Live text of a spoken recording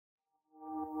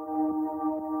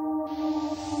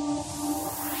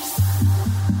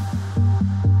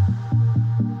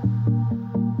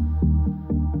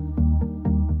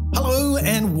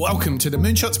Welcome to the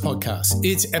Moonshots Podcast.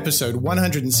 It's episode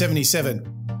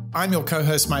 177. I'm your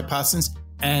co-host, Mike Parsons,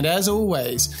 and as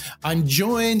always, I'm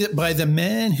joined by the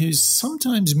man who's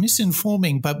sometimes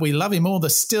misinforming, but we love him all the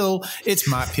still. It's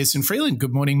Mark Pearson-Freeland.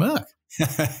 Good morning, Mark.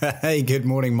 Hey, good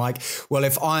morning, Mike. Well,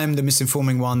 if I'm the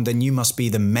misinforming one, then you must be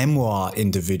the memoir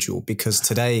individual, because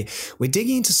today we're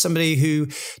digging into somebody who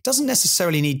doesn't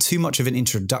necessarily need too much of an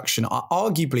introduction.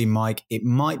 Arguably, Mike, it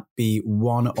might be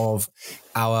one of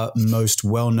our most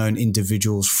well-known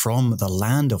individuals from the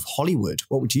land of Hollywood.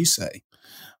 What would you say?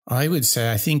 I would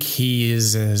say I think he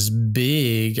is as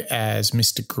big as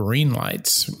Mr.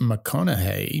 Greenlight's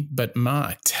McConaughey. But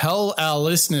Mark, tell our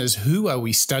listeners, who are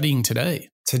we studying today?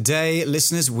 Today,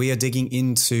 listeners, we are digging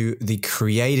into the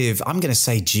creative, I'm going to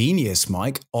say genius,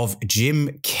 Mike, of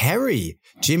Jim Carrey.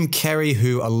 Jim Carrey,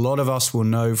 who a lot of us will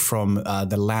know from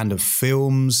the land of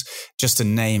films. Just to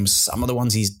name some of the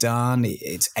ones he's done,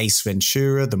 it's Ace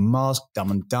Ventura, The Mask,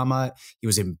 Dumb and Dumber. He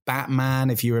was in Batman,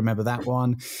 if you remember that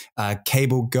one.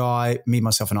 Cable Guy, Me,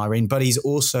 Myself and Irene. But he's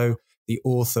also the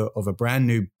author of a brand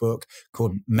new book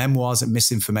called Memoirs,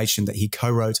 Misinformation that he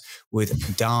co-wrote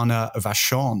with Dana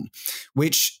Vachon,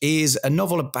 which is a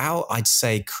novel about, I'd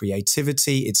say,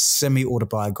 creativity. It's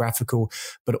semi-autobiographical,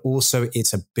 but also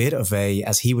it's a bit of a,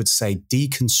 as he would say,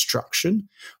 deconstruction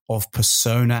of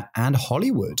persona and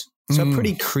Hollywood. So a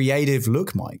pretty creative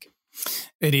look, Mike.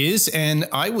 It is. And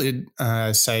I would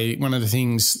say one of the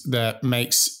things that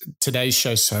makes today's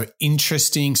show so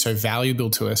interesting, so valuable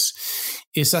to us,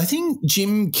 is I think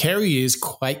Jim Carrey is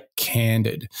quite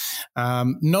candid,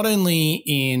 not only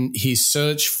in his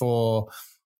search for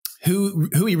who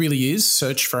he really is,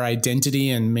 search for identity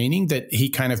and meaning that he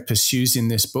kind of pursues in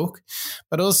this book,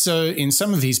 but also in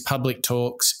some of his public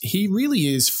talks, he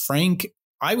really is frank.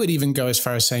 I would even go as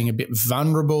far as saying a bit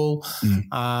vulnerable.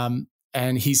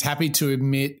 And he's happy to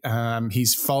admit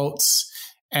his faults.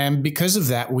 And because of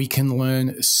that, we can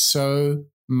learn so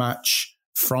much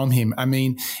from him. I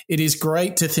mean, it is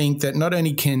great to think that not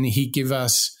only can he give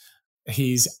us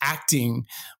his acting,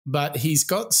 but he's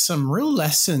got some real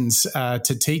lessons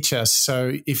to teach us.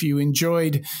 So if you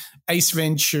enjoyed Ace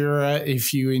Ventura,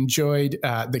 if you enjoyed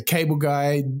the Cable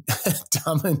Guy,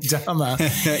 Dumb and Dumber,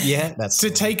 yeah, that's to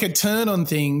take a turn on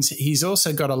things, he's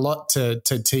also got a lot to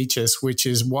teach us, which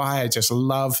is why I just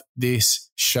love this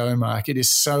show, Mark. It is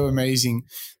so amazing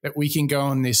that we can go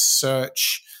on this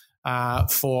search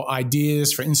for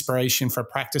ideas, for inspiration, for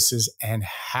practices and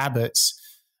habits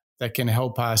that can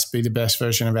help us be the best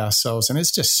version of ourselves. And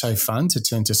it's just so fun to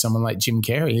turn to someone like Jim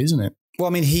Carrey, isn't it? Well,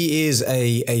 I mean, he is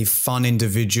a fun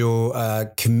individual,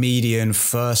 comedian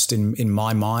first in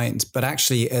my mind. But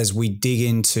actually, as we dig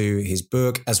into his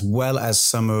book, as well as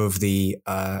some of the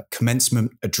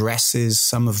commencement addresses,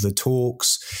 some of the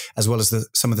talks, as well as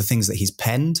some of the things that he's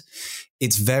penned,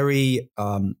 it's very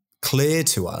clear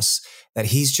to us that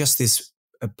he's just this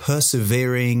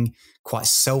persevering, quite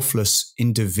selfless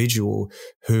individual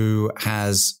who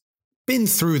has been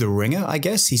through the ringer, I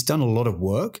guess. He's done a lot of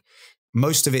work.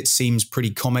 Most of it seems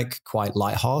pretty comic, quite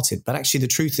lighthearted. But actually, the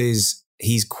truth is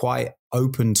he's quite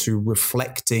open to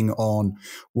reflecting on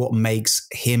what makes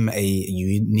him a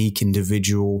unique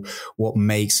individual, what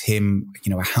makes him,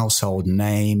 a household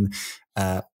name,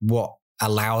 what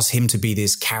allows him to be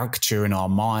this caricature in our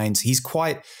minds. He's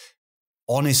quite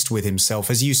honest with himself.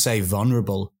 As you say,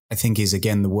 vulnerable, I think is,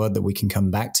 again, the word that we can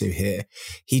come back to here.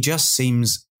 He just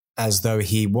seems as though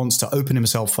he wants to open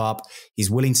himself up. He's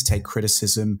willing to take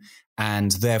criticism,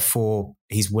 and therefore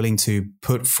he's willing to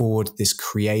put forward this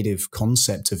creative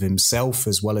concept of himself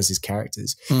as well as his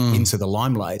characters into the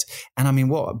limelight. And I mean,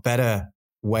 what a better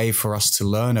way for us to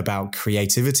learn about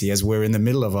creativity as we're in the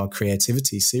middle of our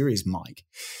creativity series, Mike,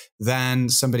 than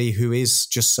somebody who is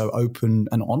just so open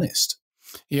and honest.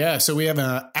 Yeah, so we have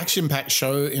an action-packed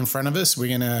show in front of us.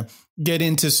 We're going to get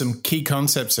into some key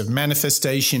concepts of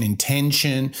manifestation,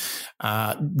 intention,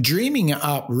 dreaming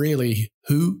up really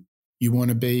who you want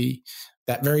to be,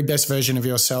 that very best version of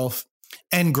yourself,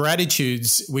 and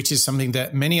gratitudes, which is something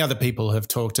that many other people have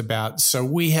talked about. So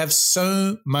we have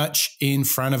so much in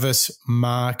front of us,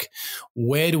 Mark.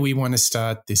 Where do we want to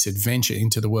start this adventure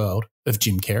into the world of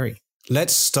Jim Carrey?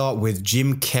 Let's start with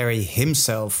Jim Carrey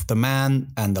himself, the man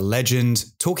and the legend,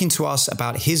 talking to us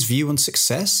about his view on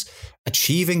success,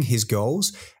 achieving his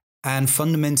goals, and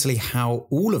fundamentally how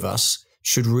all of us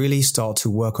should really start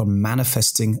to work on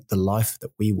manifesting the life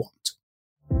that we want.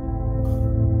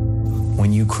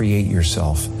 When you create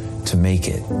yourself to make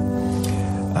it,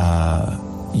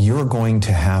 you're going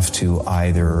to have to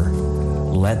either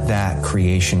let that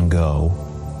creation go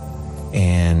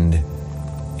and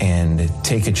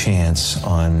take a chance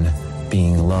on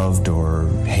being loved or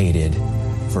hated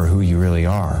for who you really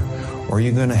are, or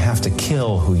you're going to have to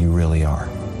kill who you really are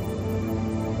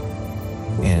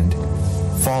and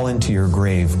fall into your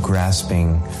grave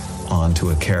grasping onto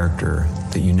a character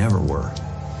that you never were.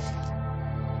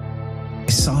 I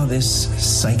saw this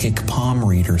psychic palm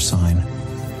reader sign,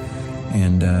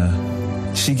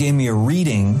 and she gave me a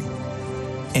reading,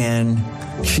 and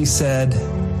she said,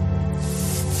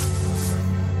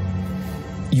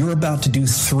 "You're about to do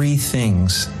 3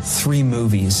 things, 3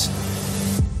 movies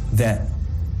that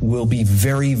will be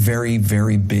very, very,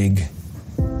 very big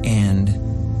and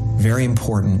very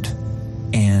important.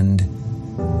 And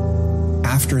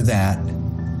after that,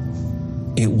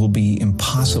 it will be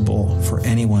impossible for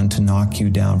anyone to knock you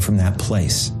down from that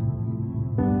place."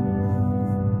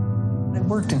 I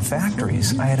worked in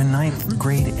factories. I had a 9th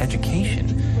grade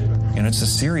education. And it's a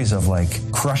series of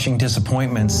crushing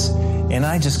disappointments. And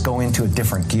I just go into a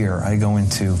different gear. I go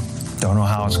into, don't know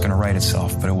how it's going to write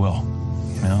itself, but it will.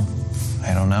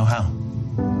 I don't know how.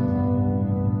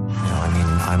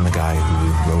 I'm the guy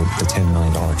who wrote the $10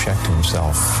 million check to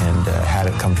himself and had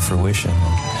it come to fruition.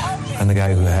 I'm the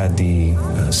guy who had the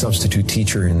substitute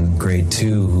teacher in grade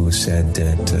 2 who said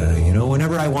that,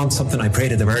 whenever I want something, I pray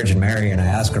to the Virgin Mary and I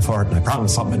ask her for it and I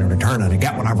promise something in return and I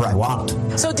get whatever I want.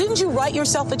 So didn't you write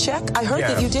yourself a check? I heard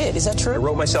that you did. Is that true? I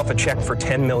wrote myself a check for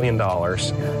 $10 million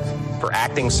for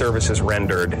acting services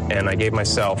rendered, and I gave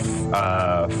myself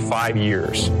 5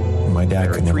 years. My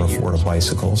dad could never afford a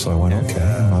bicycle, so I went, okay.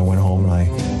 I went home and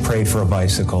I prayed for a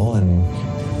bicycle and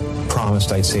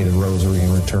promised I'd say the rosary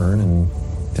in return, and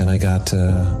then I got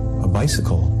a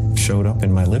bicycle. Showed up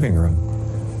in my living room.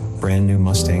 Brand new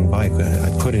Mustang bike. I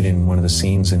put it in one of the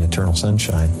scenes in Eternal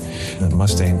Sunshine. A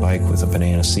Mustang bike with a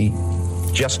banana seat.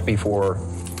 Just before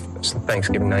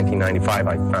Thanksgiving 1995,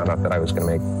 I found out that I was going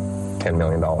to make $10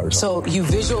 million. So you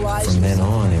visualized? From then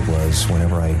on, it was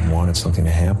whenever I wanted something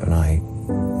to happen, I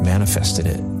manifested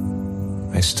it.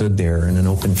 I stood there in an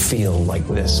open field like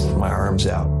this with my arms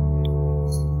out.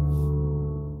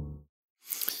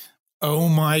 Oh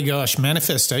my gosh,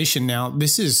 manifestation. Now,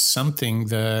 this is something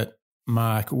that,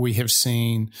 Mark, we have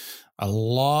seen a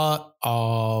lot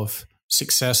of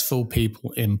successful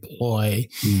people employ.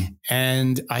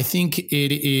 And I think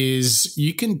it is,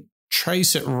 you can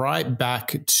trace it right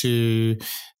back to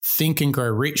Think and Grow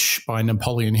Rich by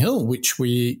Napoleon Hill, which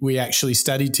we actually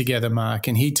studied together, Mark,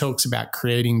 and he talks about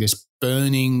creating this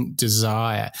burning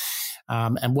desire.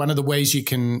 And one of the ways you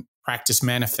can practice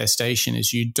manifestation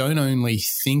is you don't only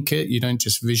think it, you don't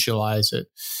just visualize it,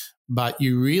 but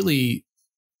you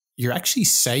actually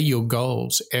say your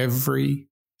goals every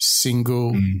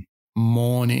single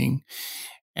morning.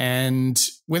 And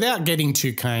without getting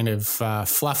too kind of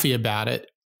fluffy about it,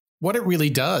 what it really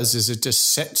does is it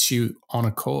just sets you on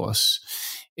a course.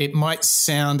 It might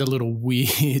sound a little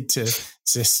weird to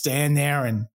stand there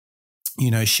and,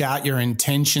 shout your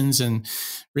intentions and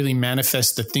really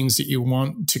manifest the things that you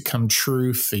want to come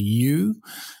true for you.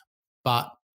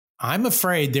 But I'm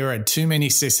afraid there are too many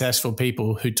successful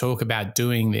people who talk about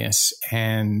doing this.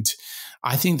 And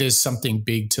I think there's something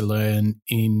big to learn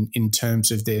in terms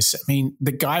of this. I mean,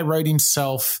 the guy wrote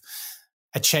himself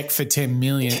a check for 10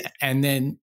 million and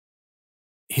then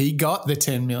he got the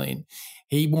 10 million.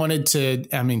 He wanted to,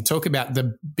 talk about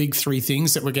the big 3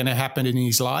 things that were going to happen in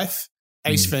his life.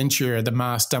 Ace Ventura, The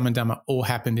Mask, Dumb and Dumber all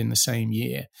happened in the same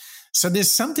year. So there's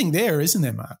something there, isn't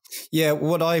there, Mark? Yeah,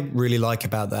 what I really like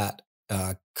about that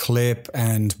clip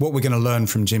and what we're going to learn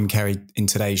from Jim Carrey in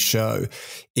today's show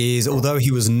is, although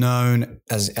he was known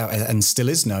as, and still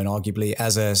is known arguably,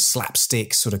 as a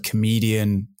slapstick sort of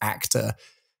comedian actor,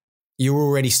 you're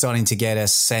already starting to get a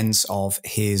sense of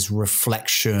his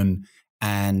reflection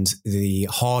and the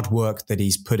hard work that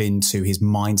he's put into his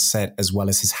mindset as well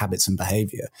as his habits and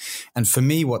behavior. And for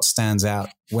me, what stands out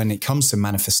when it comes to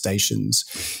manifestations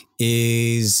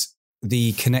is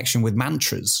the connection with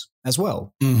mantras as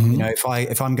well. Mm-hmm.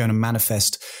 If I'm going to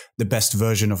manifest the best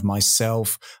version of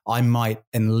myself, I might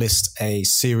enlist a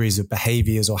series of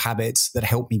behaviors or habits that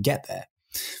help me get there.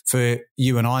 For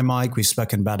you and I, Mike, we've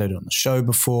spoken about it on the show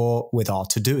before with our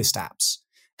Todoist apps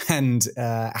and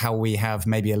how we have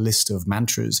maybe a list of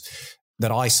mantras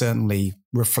that I certainly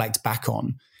reflect back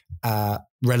on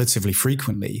relatively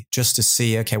frequently just to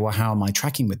see, okay, well, how am I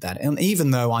tracking with that? And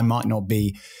even though I might not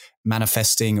be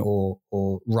manifesting or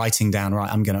writing down,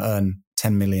 right, I'm going to earn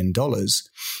 $10 million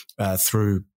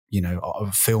through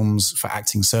films for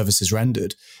acting services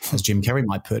rendered, as Jim Carrey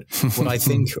might put. What I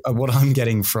think, what I'm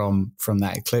getting from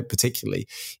that clip particularly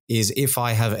is if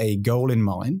I have a goal in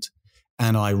mind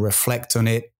and I reflect on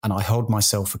it and I hold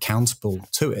myself accountable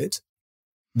to it,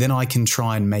 then I can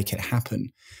try and make it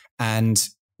happen. And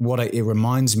what it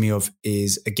reminds me of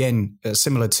is, again,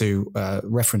 similar to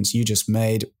reference you just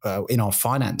made in our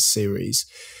finance series.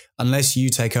 Unless you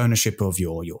take ownership of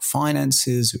your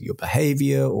finances, or your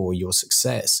behavior, or your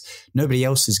success, nobody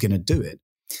else is going to do it.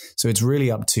 So it's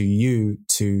really up to you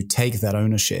to take that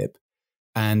ownership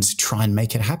and try and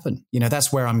make it happen.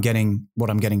 That's where what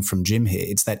I'm getting from Jim here.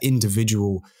 It's that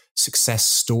individual success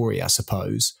story, I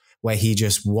suppose, where he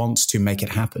just wants to make it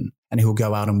happen and he'll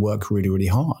go out and work really, really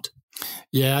hard.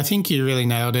 Yeah, I think you really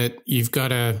nailed it. You've got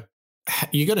to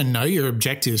know your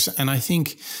objectives. And I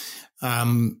think,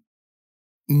 there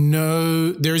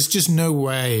is just no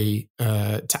way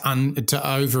to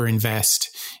overinvest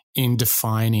in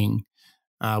defining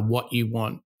what you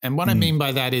want. And what I mean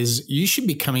by that is you should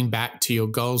be coming back to your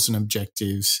goals and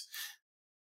objectives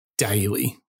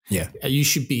daily. Yeah. You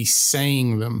should be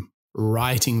saying them,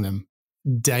 writing them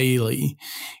daily.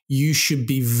 You should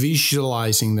be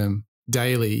visualizing them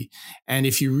daily. And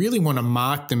if you really want to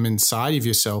mark them inside of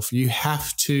yourself, you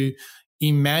have to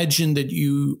imagine that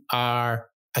you are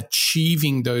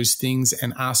achieving those things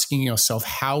and asking yourself,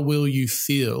 how will you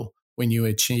feel when you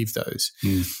achieve those?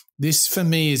 This, for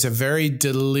me, is a very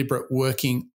deliberate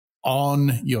working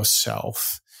on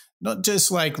yourself, not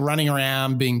just like running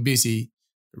around being busy,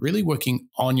 but really working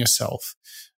on yourself,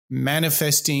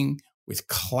 manifesting with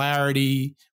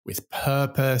clarity, with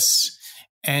purpose.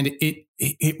 And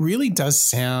it really does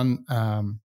sound a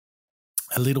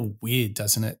little weird,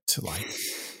 doesn't it, to like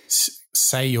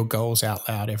say your goals out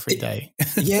loud every day.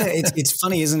 Yeah, it's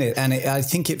funny, isn't it? And I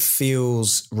think it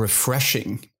feels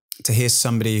refreshing to hear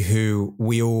somebody who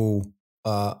we all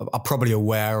are probably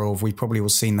aware of. We probably all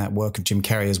seen that work of Jim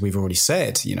Carrey, as we've already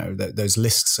said. Those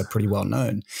lists are pretty well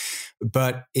known.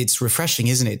 But it's refreshing,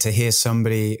 isn't it, to hear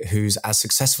somebody who's as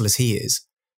successful as he is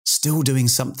still doing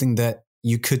something that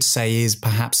you could say is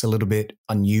perhaps a little bit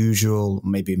unusual,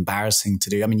 maybe embarrassing to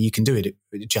do. I mean, you can do it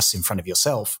just in front of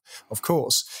yourself, of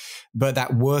course. But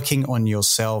that working on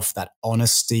yourself, that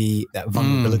honesty, that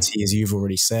vulnerability, as you've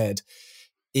already said,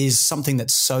 is something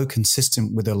that's so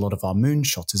consistent with a lot of our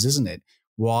moonshotters, isn't it?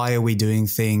 Why are we doing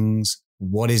things?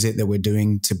 What is it that we're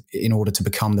doing in order to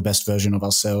become the best version of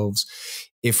ourselves?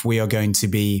 If we are going to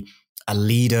be a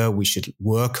leader, we should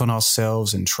work on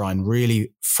ourselves and try and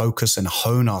really focus and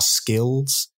hone our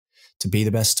skills to be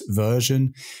the best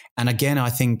version. And again,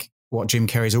 I think what Jim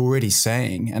Carrey's already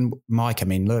saying, and Mike, I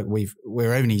mean, look,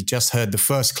 we're only just heard the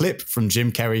first clip from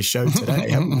Jim Carrey's show today,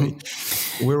 haven't we?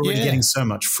 We're already getting so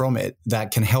much from it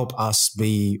that can help us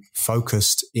be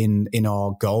focused in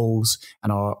our goals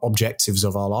and our objectives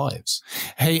of our lives.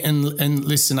 Hey, and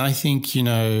listen, I think,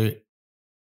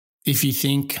 if you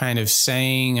think kind of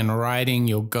saying and writing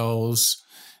your goals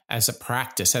as a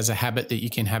practice, as a habit that you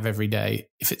can have every day,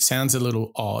 if it sounds a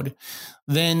little odd,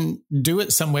 then do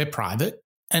it somewhere private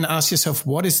and ask yourself,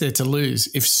 what is there to lose?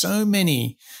 If so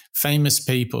many famous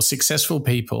people, successful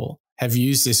people have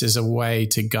used this as a way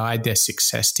to guide their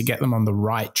success, to get them on the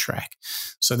right track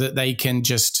so that they can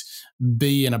just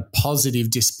be in a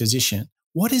positive disposition,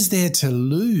 what is there to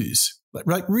lose?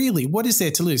 Like, really, what is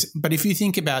there to lose? But if you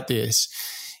think about this,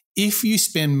 if you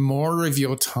spend more of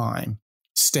your time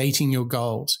stating your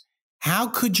goals, how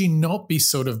could you not be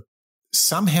sort of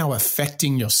somehow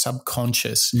affecting your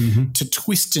subconscious to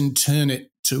twist and turn it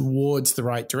towards the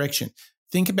right direction?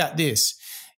 Think about this.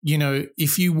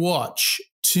 If you watch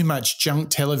too much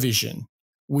junk television,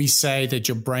 we say that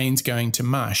your brain's going to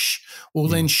mush. Well,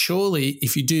 then surely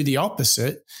if you do the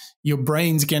opposite, your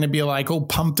brain's going to be like all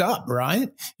pumped up, right?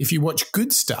 If you watch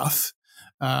good stuff,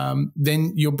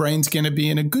 then your brain's going to be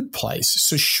in a good place.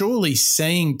 So surely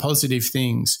saying positive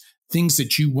things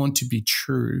that you want to be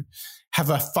true, have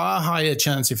a far higher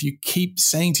chance if you keep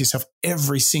saying to yourself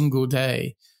every single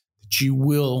day that you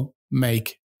will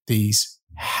make these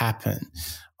happen.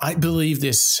 I believe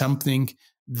there's something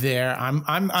there.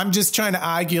 I'm just trying to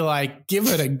argue, like, give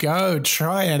it a go,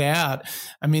 try it out.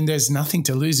 I mean, there's nothing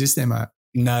to lose, is there, Mark?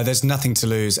 No, there's nothing to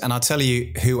lose. And I'll tell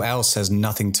you who else has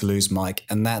nothing to lose, Mike,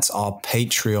 and that's our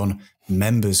Patreon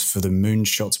members for the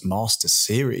Moonshots Master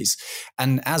Series.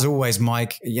 And as always,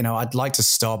 Mike, I'd like to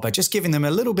start by just giving them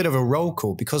a little bit of a roll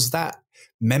call, because that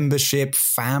membership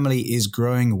family is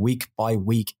growing week by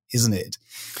week, isn't it?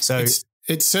 So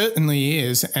it certainly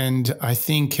is. And I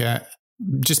think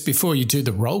just before you do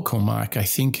the roll call, Mike, I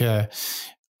think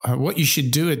what you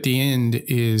should do at the end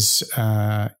is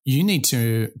you need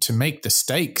to make the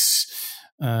stakes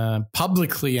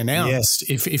publicly announced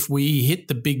if we hit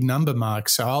the big number mark.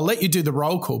 So I'll let you do the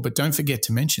roll call, but don't forget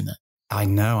to mention that. I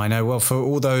know. Well, for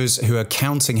all those who are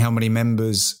counting how many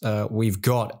members we've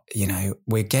got,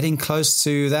 we're getting close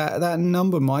to that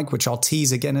number, Mike, which I'll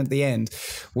tease again at the end.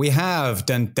 We have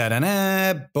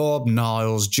Bob,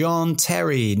 Niles, John,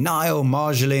 Terry, Niall,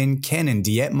 Marjolaine, Ken and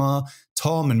Dietmar,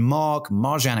 Tom and Mark,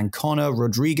 Marjan and Connor,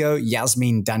 Rodrigo,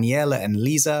 Yasmin, Daniela and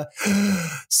Lisa,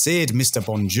 Sid, Mr.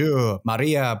 Bonjour,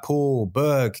 Maria, Paul,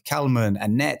 Berg, Kalman,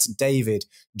 Annette, David,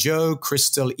 Joe,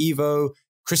 Crystal, Evo,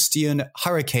 Christian,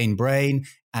 Hurricane Brain,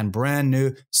 and brand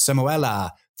new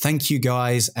Samuela. Thank you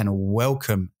guys and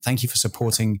welcome. Thank you for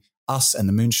supporting us and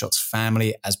the Moonshots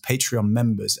family as Patreon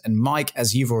members. And Mike,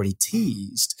 as you've already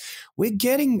teased, we're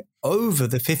getting over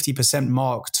the 50%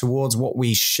 mark towards what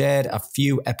we shared a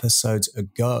few episodes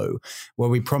ago, where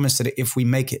we promised that if we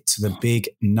make it to the big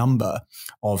number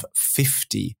of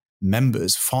 50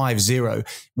 members, 50,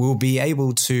 we'll be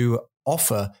able to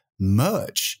offer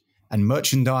merch and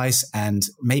merchandise and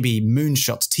maybe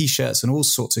Moonshots t-shirts and all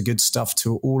sorts of good stuff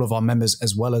to all of our members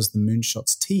as well as the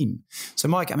Moonshots team. So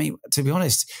Mike, I mean, to be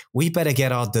honest, we better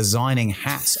get our designing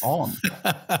hats on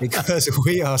because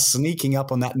we are sneaking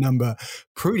up on that number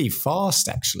pretty fast,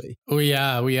 actually. We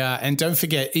are. And don't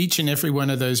forget, each and every one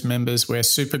of those members, we're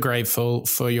super grateful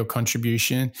for your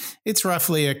contribution. It's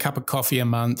roughly a cup of coffee a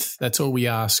month. That's all we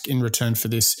ask in return for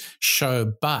this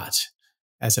show. But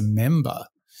as a member,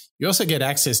 you also get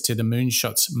access to the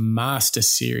Moonshots Master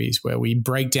Series, where we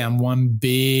break down one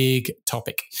big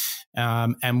topic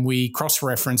and we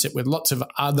cross-reference it with lots of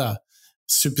other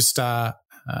superstar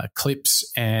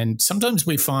clips. And sometimes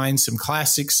we find some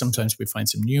classics, sometimes we find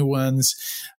some new ones.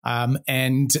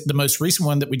 And the most recent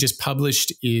one that we just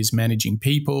published is Managing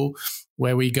People,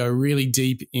 where we go really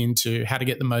deep into how to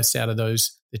get the most out of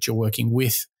those that you're working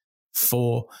with,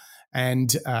 for. And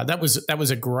that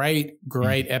was a great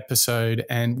episode.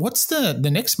 And what's the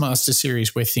next master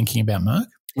series we're thinking about, Mark?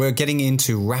 We're getting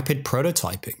into rapid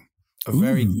prototyping, a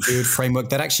very good framework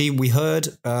that actually we heard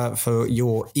for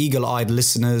your eagle-eyed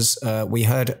listeners. We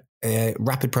heard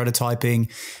rapid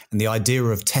prototyping and the idea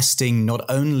of testing not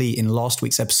only in last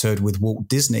week's episode with Walt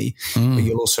Disney, but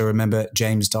you'll also remember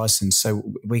James Dyson.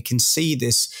 So we can see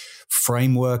this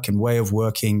framework and way of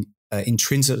working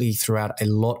intrinsically throughout a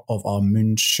lot of our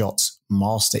Moonshots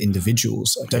master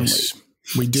individuals, don't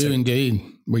we? We do indeed.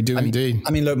 We do indeed.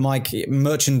 I mean, look, Mike,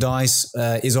 merchandise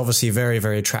is obviously very,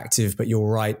 very attractive, but you're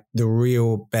right. The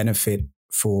real benefit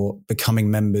for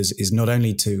becoming members is not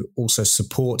only to also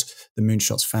support the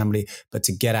Moonshots family, but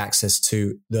to get access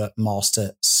to the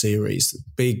Master Series,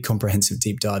 big comprehensive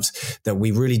deep dives that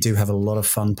we really do have a lot of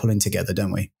fun pulling together,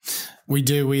 don't we? We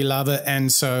do. We love it.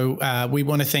 And so we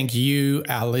want to thank you,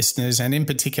 our listeners, and in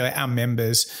particular our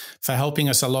members for helping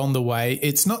us along the way.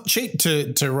 It's not cheap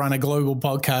to run a global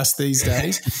podcast these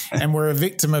days, and we're a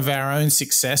victim of our own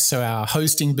success. So our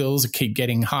hosting bills keep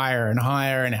getting higher and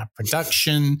higher, and our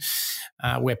production,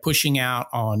 we're pushing out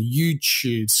on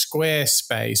YouTube,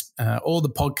 Squarespace, all the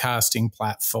podcasting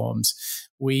platforms.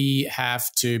 We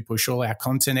have to push all our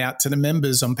content out to the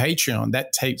members on Patreon.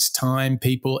 That takes time,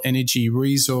 people, energy,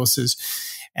 resources,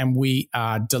 and we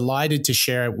are delighted to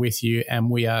share it with you.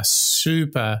 And we are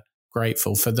super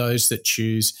grateful for those that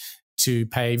choose to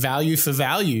pay value for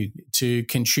value, to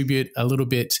contribute a little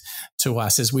bit to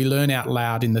us as we learn out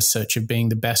loud in the search of being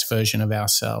the best version of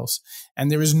ourselves.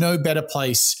 And there is no better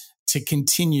place to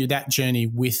continue that journey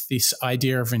with this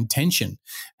idea of intention.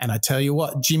 And I tell you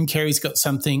what, Jim Carrey's got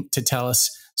something to tell us.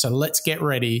 So let's get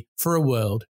ready for a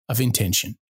world of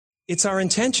intention. It's our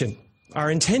intention. Our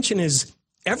intention is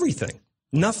everything.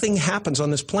 Nothing happens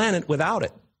on this planet without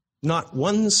it. Not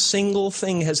one single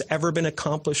thing has ever been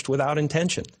accomplished without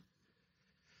intention.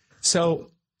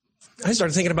 So I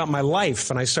started thinking about my life,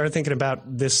 and I started thinking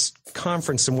about this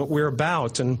conference and what we're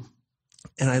about. And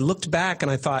I looked back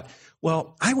and I thought,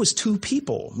 well, I was two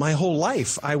people my whole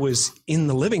life. I was in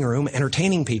the living room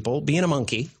entertaining people, being a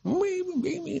monkey,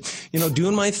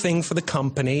 doing my thing for the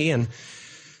company and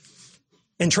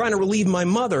trying to relieve my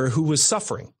mother who was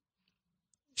suffering.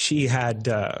 She had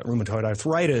rheumatoid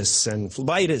arthritis and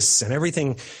phlebitis and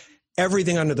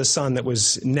everything under the sun that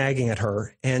was nagging at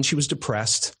her. And she was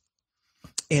depressed.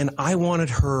 And I wanted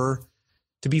her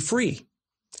to be free.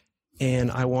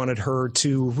 And I wanted her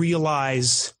to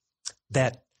realize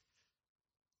that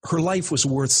her life was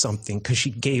worth something because she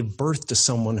gave birth to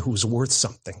someone who was worth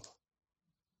something.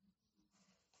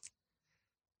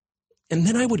 And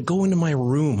then I would go into my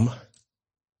room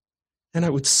and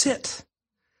I would sit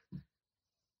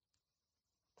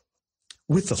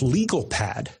with a legal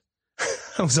pad.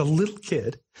 I was a little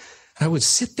kid. And I would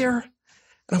sit there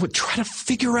and I would try to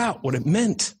figure out what it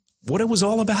meant, what it was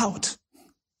all about.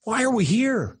 Why are we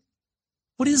here?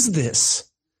 What is this?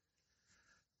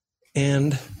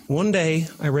 And one day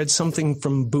I read something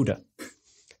from Buddha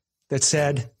that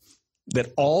said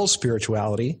that all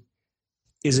spirituality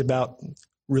is about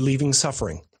relieving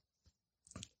suffering.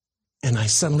 And I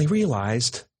suddenly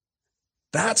realized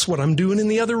that's what I'm doing in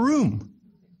the other room.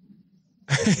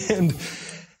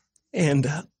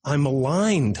 and I'm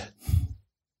aligned.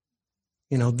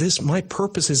 My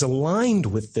purpose is aligned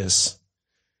with this.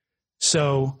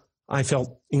 So I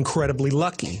felt incredibly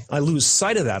lucky. I lose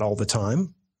sight of that all the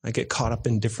time. I get caught up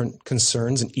in different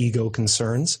concerns and ego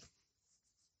concerns.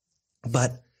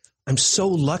 But I'm so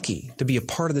lucky to be a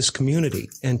part of this community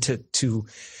and to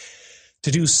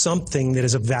do something that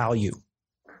is of value.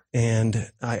 And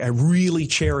I really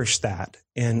cherish that.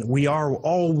 And we are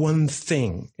all one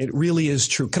thing. It really is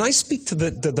true. Can I speak to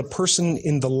the person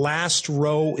in the last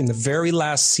row, in the very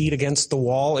last seat against the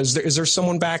wall? Is there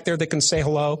someone back there that can say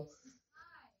hello?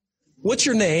 What's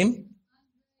your name?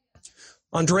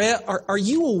 Andrea, are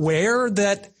you aware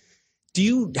do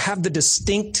you have the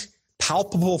distinct,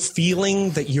 palpable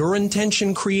feeling that your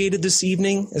intention created this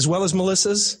evening as well as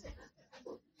Melissa's?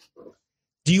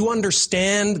 Do you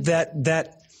understand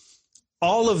that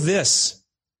all of this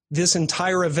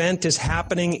entire event is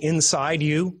happening inside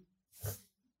you?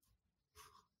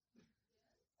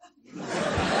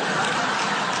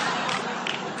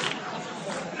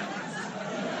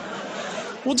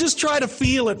 We'll just try to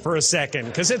feel it for a second,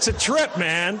 because it's a trip,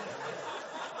 man.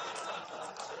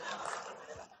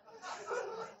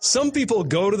 Some people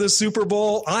go to the Super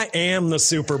Bowl. I am the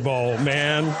Super Bowl,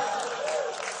 man.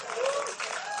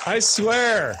 I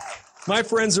swear. My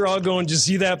friends are all going, "Did you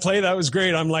see that play? That was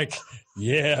great." I'm like,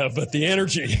 yeah, but the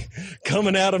energy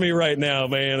coming out of me right now,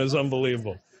 man, is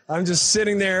unbelievable. I'm just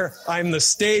sitting there. I'm the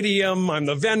stadium. I'm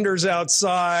the vendors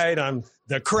outside. I'm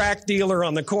the crack dealer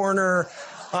on the corner.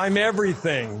 I'm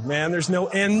everything, man. There's no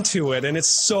end to it. And it's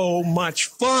so much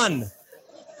fun.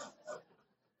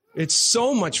 It's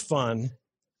so much fun.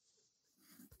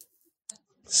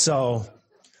 So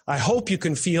I hope you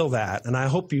can feel that. And I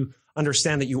hope you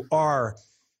understand that you are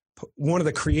one of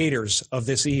the creators of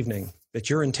this evening, that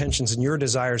your intentions and your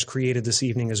desires created this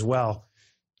evening as well.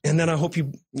 And then I hope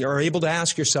you are able to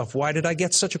ask yourself, why did I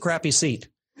get such a crappy seat?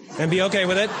 And be okay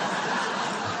with it.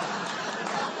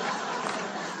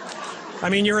 I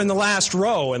mean, you're in the last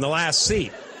row, in the last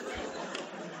seat.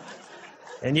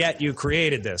 And yet you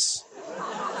created this.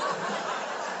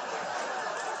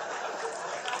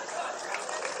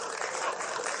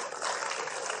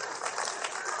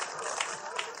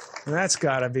 And that's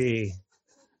got to be,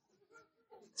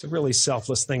 it's a really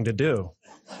selfless thing to do.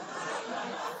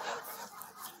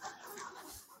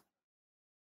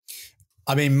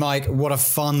 I mean, Mike, what a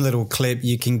fun little clip.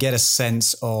 You can get a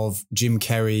sense of Jim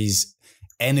Carrey's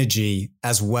energy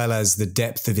as well as the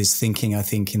depth of his thinking, I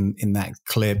think, in that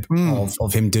clip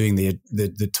of him doing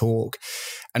the talk.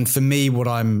 And for me, what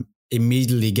I'm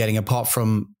immediately getting, apart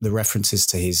from the references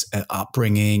to his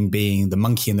upbringing, being the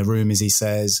monkey in the room, as he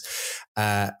says,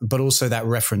 but also that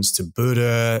reference to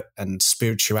Buddha and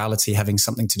spirituality having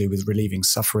something to do with relieving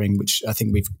suffering, which I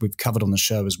think we've covered on the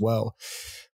show as well.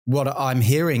 What I'm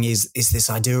hearing is this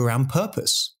idea around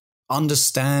purpose,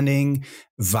 understanding,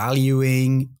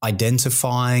 valuing,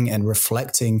 identifying, and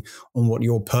reflecting on what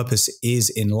your purpose is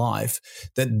in life,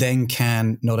 that then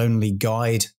can not only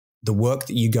guide the work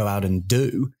that you go out and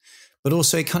do, but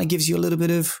also it kind of gives you a little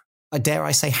bit of, dare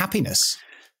I say, happiness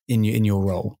in your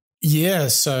role. Yeah,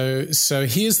 so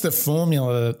here's the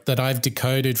formula that I've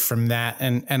decoded from that,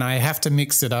 and I have to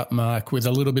mix it up, Mark, with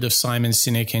a little bit of Simon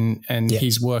Sinek and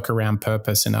his work around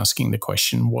purpose and asking the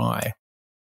question why.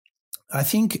 I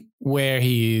think where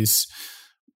he is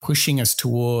pushing us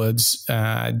towards,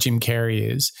 Jim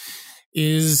Carrey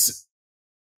is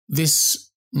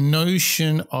this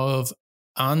notion of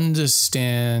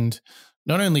understand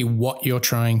not only what you're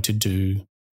trying to do,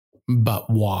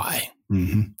 but why.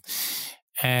 Mm-hmm.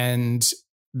 And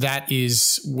that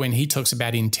is when he talks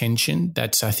about intention,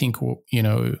 that's, I think,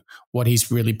 what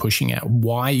he's really pushing at.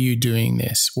 Why are you doing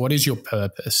this? What is your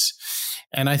purpose?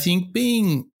 And I think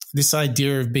this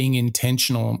idea of being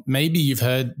intentional, maybe you've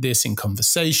heard this in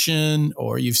conversation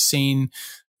or you've seen,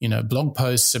 blog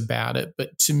posts about it.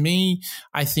 But to me,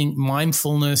 I think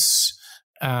mindfulness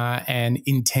and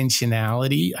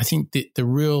intentionality, I think that the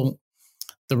real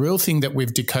thing that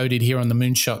we've decoded here on the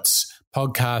Moonshots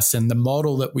podcast and the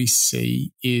model that we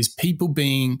see is people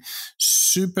being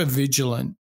super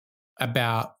vigilant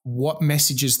about what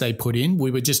messages they put in. We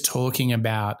were just talking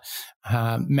about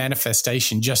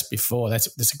manifestation just before.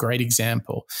 That's a great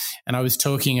example. And I was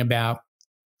talking about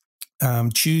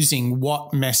choosing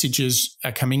what messages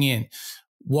are coming in.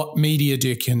 What media do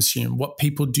you consume? What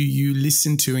people do you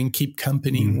listen to and keep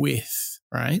company with?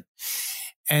 right?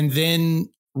 And then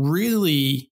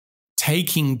really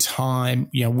taking time,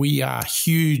 we are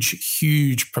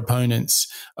huge proponents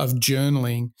of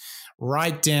journaling.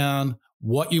 Write down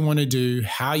what you want to do,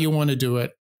 how you want to do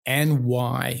it, and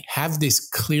why. Have this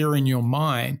clear in your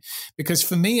mind. Because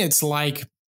for me, it's like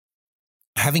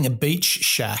having a beach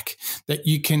shack that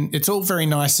you can, it's all very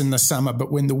nice in the summer,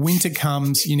 but when the winter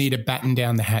comes, you need to batten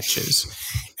down the hatches.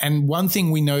 And one thing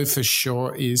we know for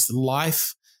sure is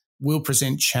life will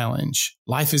present challenge.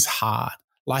 Life is hard.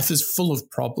 Life is full of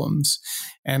problems.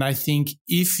 And I think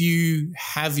if you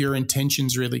have your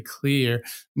intentions really clear,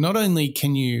 not only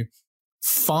can you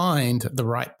find the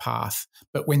right path,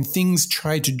 but when things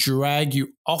try to drag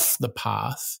you off the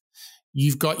path,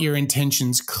 you've got your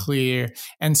intentions clear.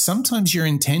 And sometimes your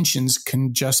intentions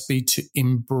can just be to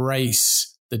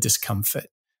embrace the discomfort,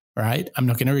 right? I'm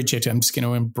not going to reject it. I'm just going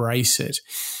to embrace it.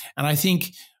 And I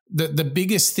think that the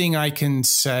biggest thing I can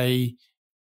say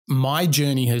my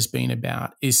journey has been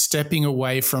about is stepping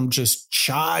away from just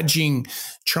charging,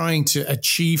 trying to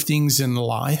achieve things in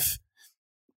life,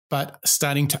 but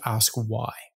starting to ask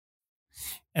why.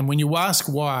 And when you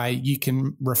ask why, you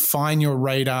can refine your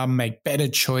radar, make better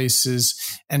choices,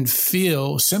 and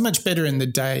feel so much better in the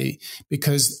day.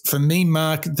 Because for me,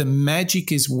 Mark, the magic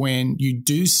is when you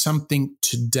do something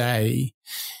today,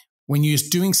 when you're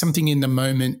doing something in the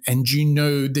moment and you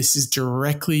know this is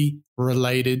directly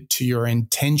related to your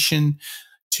intention,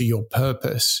 to your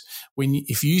purpose.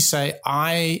 If you say,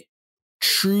 I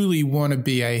truly want to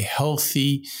be a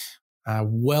healthy,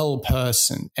 well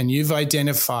person, and you've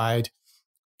identified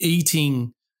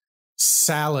eating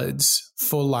salads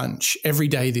for lunch every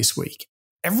day this week.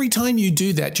 Every time you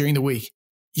do that during the week,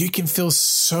 you can feel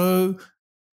so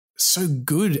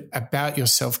good about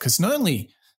yourself, because not only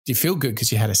do you feel good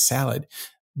because you had a salad,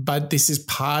 but this is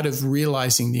part of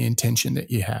realizing the intention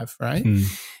that you have, right?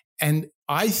 And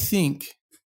I think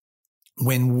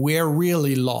when we're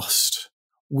really lost,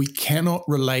 we cannot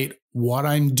relate what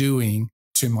I'm doing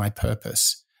to my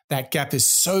purpose. That gap is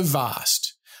so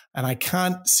vast. And I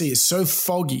can't see, it's so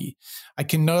foggy. I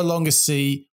can no longer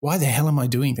see, why the hell am I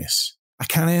doing this? I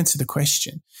can't answer the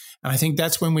question. And I think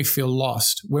that's when we feel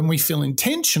lost. When we feel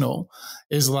intentional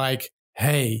is like,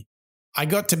 hey, I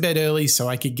got to bed early so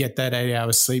I could get that 8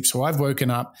 hours sleep. So I've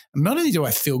woken up. And not only do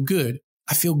I feel good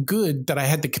that I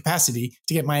had the capacity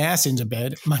to get my ass into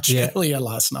bed much earlier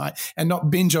last night and not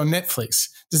binge on Netflix.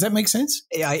 Does that make sense?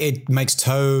 Yeah, it makes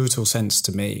total sense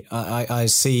to me. I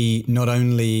see not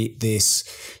only this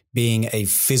being a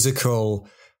physical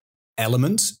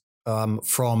element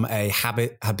from a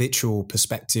habitual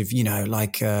perspective,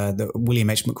 like the William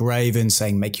H. McRaven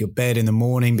saying, make your bed in the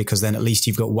morning, because then at least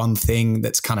you've got one thing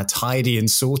that's kind of tidy and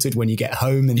sorted when you get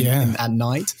home at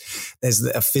night. There's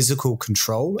a physical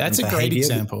control. That's a great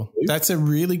example. That's a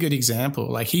really good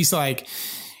example. Like he's like,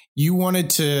 you wanted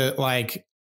to like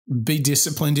be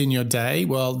disciplined in your day.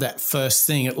 Well, that first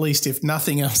thing, at least if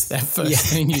nothing else, that first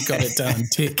thing you got it done,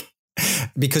 tick.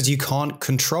 Because you can't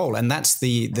control. And that's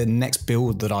the next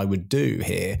build that I would do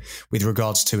here with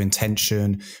regards to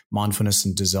intention, mindfulness,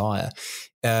 and desire.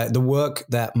 The work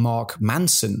that Mark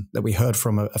Manson, that we heard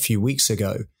from a few weeks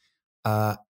ago,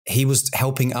 he was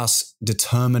helping us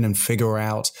determine and figure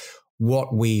out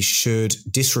what we should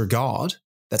disregard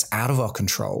that's out of our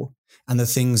control and the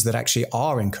things that actually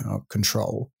are in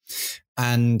control.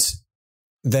 And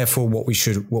therefore, what we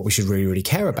should really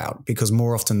care about, because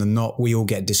more often than not, we all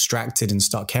get distracted and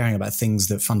start caring about things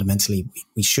that fundamentally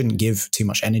we shouldn't give too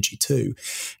much energy to.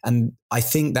 And I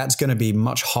think that's going to be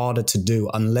much harder to do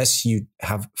unless you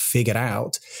have figured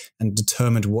out and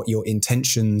determined what your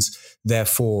intentions,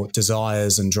 therefore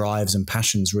desires and drives and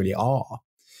passions really are.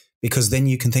 Because then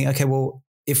you can think, okay, well,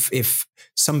 if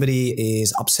somebody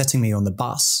is upsetting me on the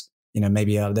bus,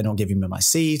 maybe they're not giving me my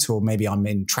seat, or maybe I'm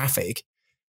in traffic,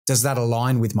 does that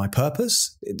align with my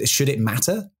purpose? Should it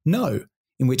matter? No.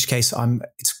 In which case,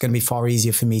 it's going to be far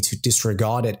easier for me to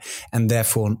disregard it and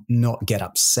therefore not get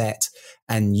upset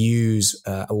and use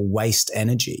or waste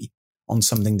energy on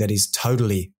something that is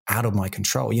totally out of my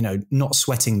control. Not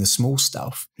sweating the small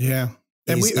stuff. Yeah.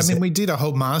 And we did a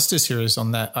whole master series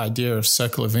on that idea of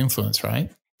circle of influence, right?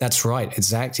 That's right,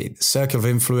 exactly. The circle of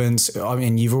influence. I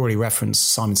mean, you've already referenced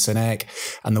Simon Sinek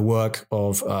and the work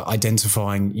of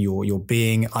identifying your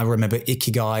being. I remember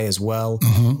Ikigai as well.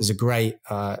 Mm-hmm. There's a great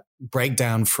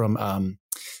breakdown from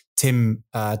Tim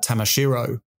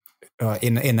Tamashiro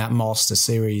in that master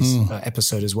series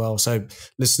episode as well. So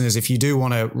listeners, if you do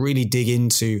want to really dig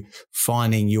into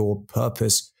finding your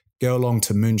purpose, go along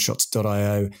to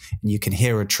moonshots.io and you can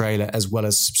hear a trailer as well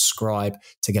as subscribe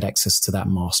to get access to that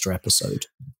master episode.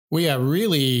 We are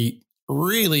really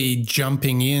really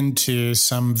jumping into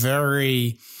some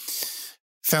very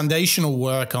foundational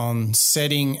work on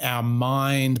setting our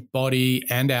mind, body,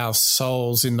 and our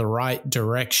souls in the right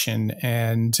direction.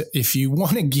 And if you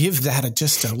want to give that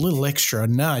just a little extra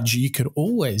nudge, you could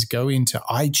always go into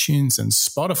iTunes and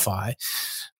Spotify,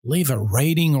 leave a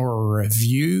rating or a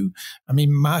review. I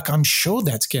mean, Mark, I'm sure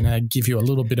that's going to give you a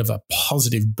little bit of a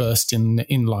positive burst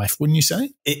in life, wouldn't you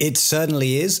say? It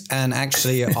certainly is. And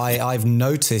actually, I've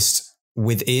noticed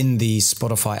within the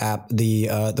Spotify app,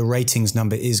 the ratings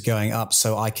number is going up.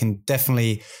 So I can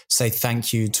definitely say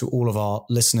thank you to all of our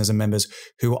listeners and members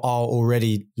who are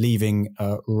already leaving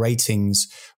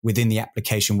ratings within the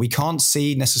application. We can't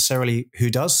see necessarily who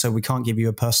does, so we can't give you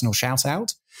a personal shout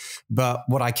out. But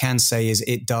what I can say is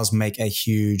it does make a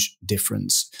huge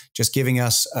difference. Just giving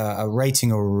us a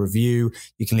rating or a review.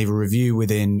 You can leave a review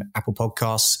within Apple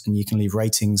Podcasts, and you can leave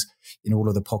ratings in all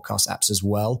of the podcast apps as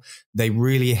well. They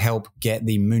really help get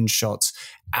the Moonshot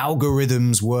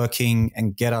algorithms working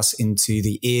and get us into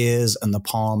the ears and the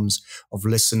palms of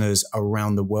listeners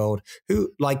around the world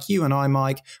who, like you and I,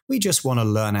 Mike, we just want to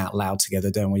learn out loud together,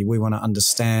 don't we? We want to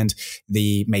understand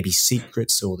the maybe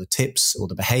secrets or the tips or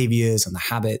the behaviors and the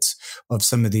habits of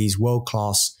some of these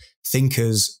world-class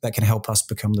thinkers that can help us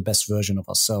become the best version of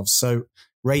ourselves. So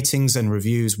ratings and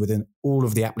reviews within all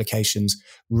of the applications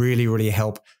really, really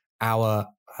help our,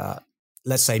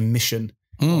 let's say, mission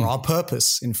or our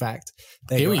purpose, in fact,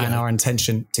 and our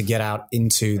intention to get out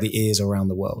into the ears around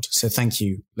the world. So thank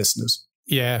you, listeners.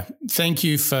 Yeah, thank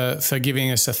you for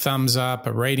giving us a thumbs up,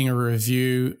 a rating, a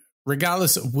review,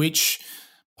 regardless of which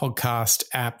podcast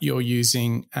app you're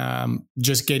using.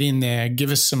 Just get in there,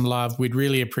 give us some love. We'd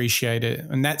really appreciate it.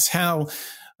 And that's how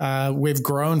we've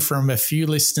grown from a few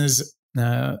listeners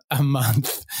a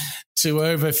month to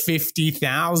over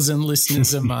 50,000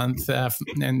 listeners a month.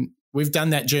 And we've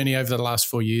done that journey over the last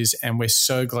 4 years, and we're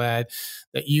so glad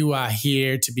that you are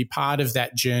here to be part of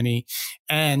that journey.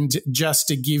 And just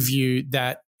to give you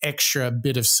that extra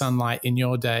bit of sunlight in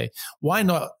your day, why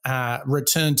not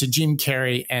return to Jim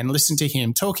Carrey and listen to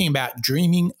him talking about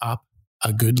dreaming up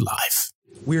a good life?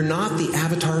 We're not the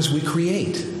avatars we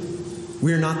create.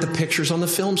 We're not the pictures on the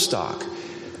film stock.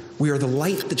 We are the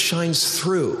light that shines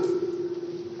through.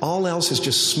 All else is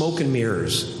just smoke and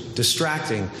mirrors,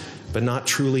 distracting, but not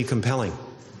truly compelling.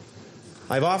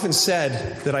 I've often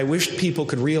said that I wished people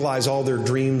could realize all their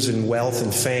dreams and wealth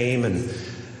and fame, and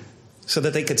so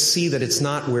that they could see that it's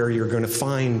not where you're going to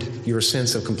find your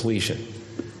sense of completion.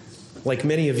 Like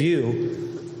many of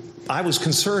you, I was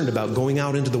concerned about going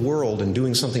out into the world and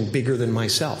doing something bigger than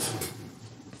myself,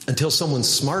 until someone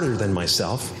smarter than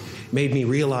myself made me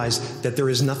realize that there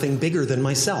is nothing bigger than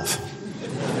myself.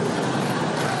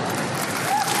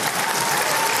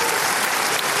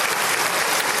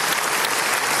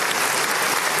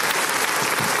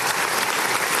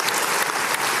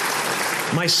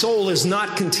 My soul is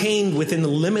not contained within the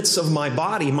limits of my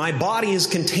body. My body is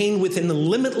contained within the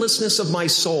limitlessness of my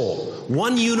soul.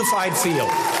 One unified field.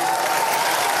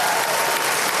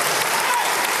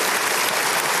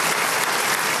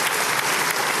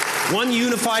 One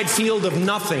unified field of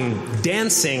nothing,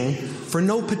 dancing for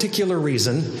no particular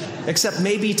reason, except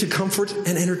maybe to comfort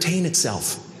and entertain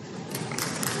itself.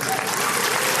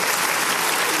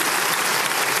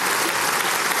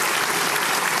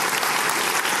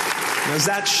 As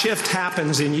that shift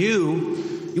happens in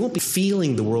you, you won't be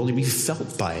feeling the world, you'll be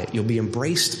felt by it. You'll be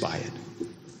embraced by it.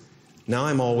 Now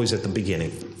I'm always at the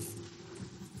beginning.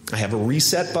 I have a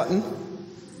reset button,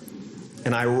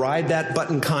 and I ride that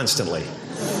button constantly.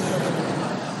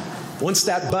 Once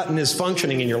that button is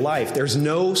functioning in your life, there's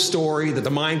no story that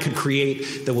the mind could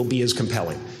create that will be as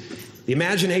compelling. The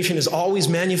imagination is always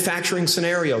manufacturing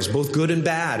scenarios, both good and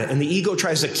bad, and the ego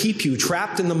tries to keep you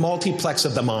trapped in the multiplex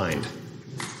of the mind.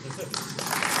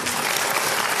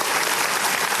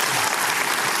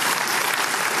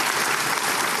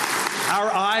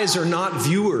 Our eyes are not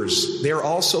viewers. They're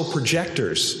also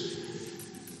projectors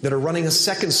that are running a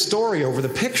second story over the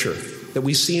picture that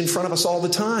we see in front of us all the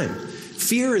time.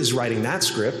 Fear is writing that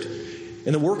script,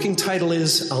 and the working title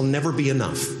is, I'll Never Be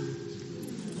Enough.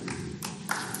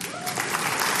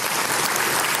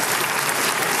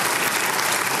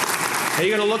 Now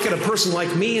you're going to look at a person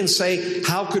like me and say,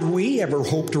 how could we ever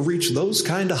hope to reach those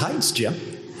kind of heights, Jim?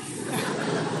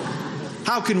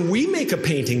 How can we make a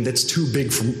painting that's too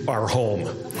big for our home?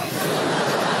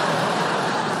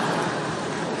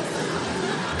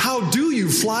 How do you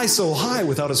fly so high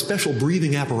without a special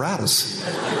breathing apparatus?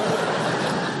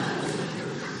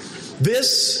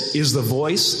 This is the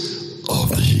voice of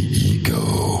the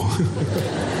ego.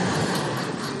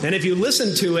 And if you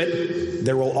listen to it,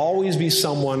 there will always be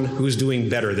someone who's doing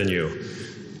better than you.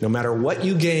 No matter what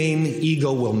you gain,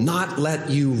 ego will not let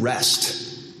you rest.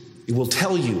 It will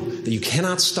tell you that you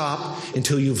cannot stop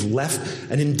until you've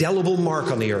left an indelible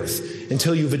mark on the earth,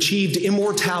 until you've achieved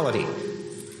immortality.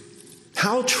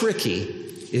 How tricky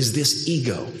is this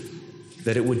ego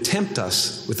that it would tempt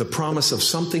us with the promise of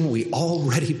something we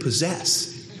already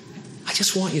possess? I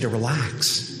just want you to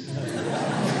relax.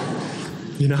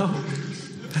 You know,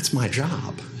 that's my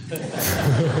job.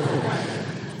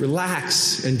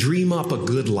 Relax and dream up a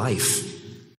good life.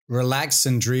 Relax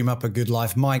and dream up a good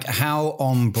life. Mike, how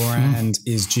on brand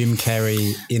is Jim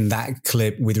Carrey in that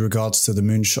clip with regards to the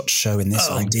Moonshot Show and this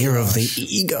idea of the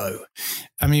ego?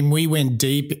 I mean, we went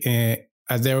deep. There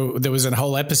was a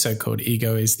whole episode called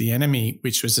Ego is the Enemy,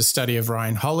 which was a study of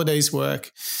Ryan Holiday's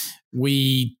work.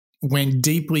 We went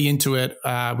deeply into it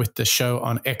with the show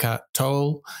on Eckhart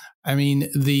Tolle. I mean,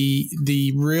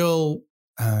 the real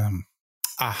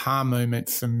aha moment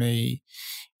for me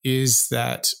is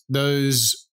that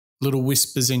those little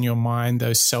whispers in your mind,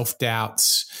 those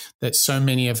self-doubts that so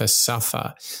many of us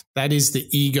suffer, that is the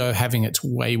ego having its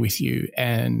way with you.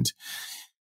 And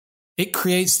it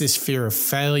creates this fear of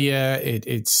failure.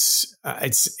 It's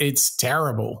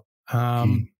terrible.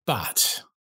 But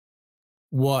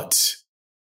what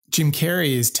Jim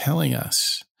Carrey is telling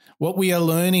us, what we are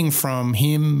learning from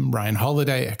him, Ryan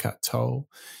Holiday, Eckhart Tolle,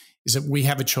 is that we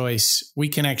have a choice. We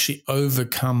can actually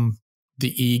overcome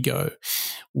the ego.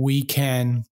 We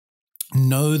can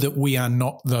know that we are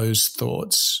not those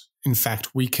thoughts. In fact,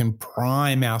 we can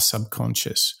prime our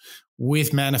subconscious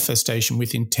with manifestation,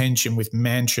 with intention, with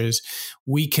mantras.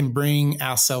 We can bring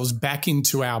ourselves back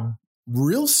into our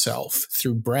real self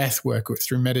through breath work or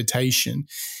through meditation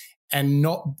and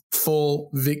not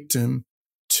fall victim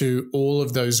to all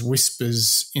of those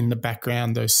whispers in the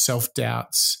background, those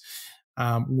self-doubts.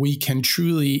 We can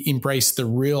truly embrace the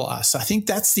real us. I think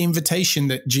that's the invitation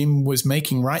that Jim was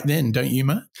making right then, don't you,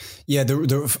 Matt? Yeah,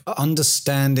 the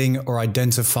understanding or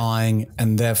identifying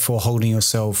and therefore holding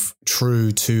yourself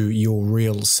true to your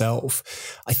real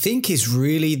self, I think is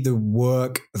really the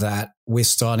work that we're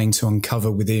starting to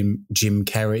uncover within Jim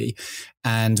Carrey.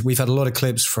 And we've had a lot of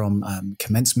clips from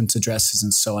commencement addresses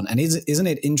and so on. And isn't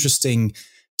it interesting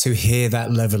to hear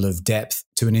that level of depth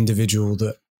to an individual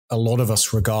that a lot of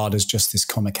us regard as just this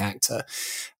comic actor?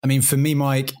 I mean, for me,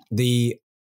 Mike,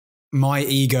 my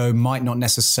ego might not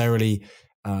necessarily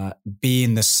be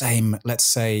in the same, let's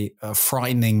say,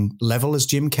 frightening level as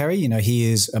Jim Carrey. You know, he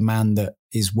is a man that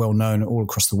is well known all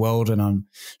across the world, and I'm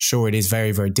sure it is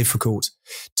very, very difficult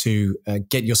to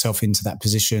get yourself into that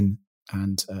position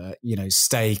and,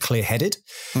 stay clear-headed.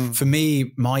 For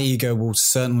me, my ego will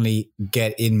certainly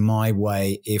get in my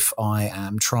way if I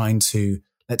am trying to,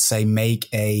 let's say, make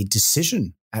a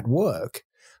decision at work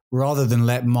rather than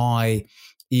let my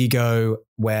ego,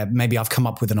 where maybe I've come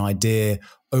up with an idea,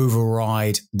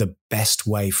 override the best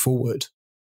way forward.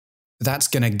 That's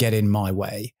going to get in my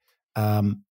way.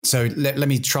 So let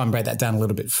me try and break that down a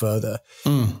little bit further.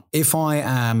 If I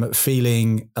am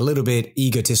feeling a little bit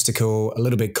egotistical, a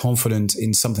little bit confident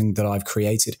in something that I've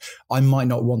created, I might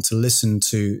not want to listen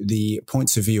to the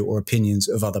points of view or opinions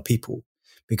of other people,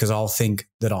 because I'll think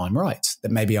that I'm right,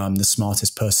 that maybe I'm the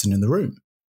smartest person in the room,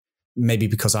 maybe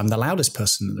because I'm the loudest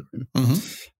person in the room.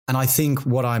 And I think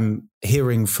what I'm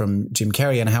hearing from Jim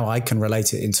Carrey and how I can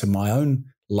relate it into my own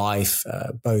life,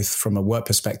 both from a work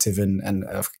perspective and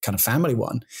a kind of family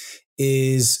one,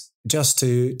 is just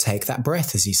to take that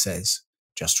breath, as he says,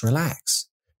 just relax.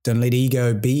 Don't let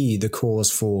ego be the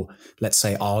cause for, let's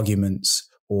say, arguments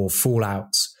or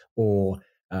fallouts or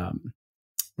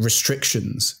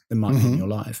restrictions that might be in your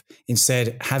life.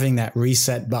 Instead, having that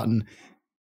reset button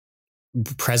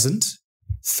present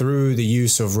through the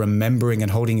use of remembering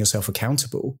and holding yourself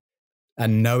accountable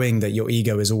and knowing that your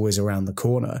ego is always around the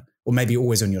corner or maybe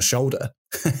always on your shoulder,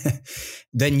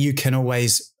 then you can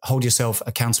always hold yourself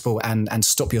accountable and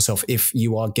stop yourself if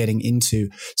you are getting into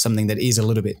something that is a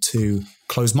little bit too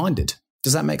closed-minded.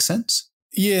 Does that make sense?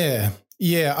 Yeah.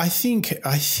 Yeah, I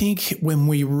think when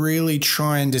we really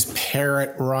try and just pare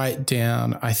it right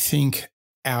down, I think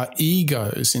our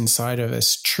egos inside of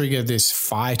us trigger this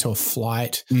fight or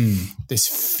flight, this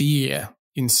fear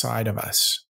inside of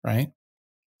us, right?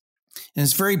 And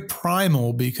it's very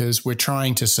primal because we're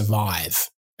trying to survive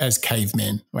as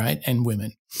cavemen, right, and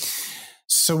women.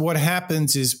 So what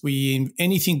happens is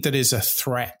anything that is a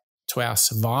threat to our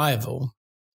survival,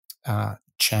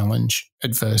 challenge,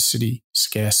 adversity,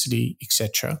 scarcity,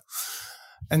 etc.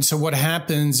 And so what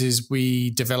happens is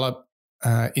we develop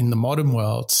in the modern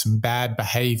world some bad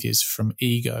behaviors from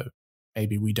ego.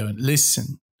 Maybe we don't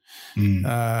listen.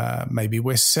 Maybe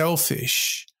we're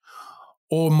selfish.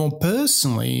 Or more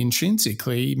personally,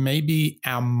 intrinsically, maybe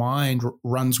our mind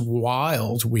runs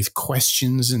wild with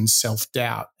questions and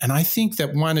self-doubt. And I think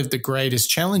that one of the greatest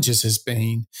challenges has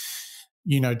been,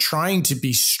 trying to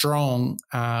be strong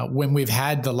when we've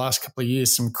had the last couple of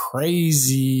years some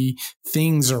crazy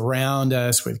things around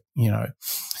us with,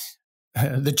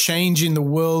 the change in the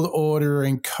world order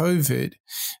and COVID.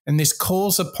 And this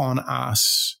calls upon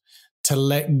us to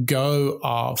let go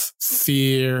of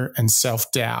fear and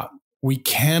self-doubt. We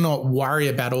cannot worry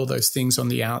about all those things on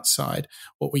the outside.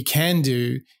 What we can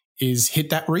do is hit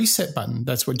that reset button.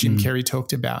 That's what Jim Carrey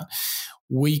talked about.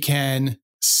 We can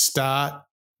start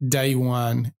day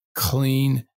one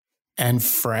clean and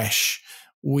fresh.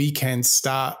 We can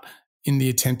start in the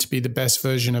attempt to be the best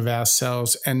version of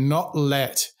ourselves and not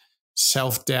let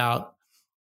self-doubt,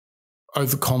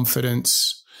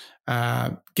 overconfidence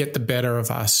get the better of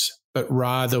us, but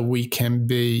rather we can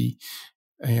be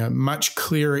much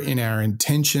clearer in our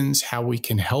intentions, how we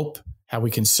can help, how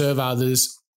we can serve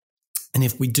others. And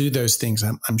if we do those things,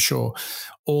 I'm sure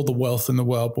all the wealth in the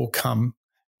world will come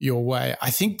your way. I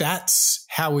think that's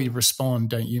how we respond,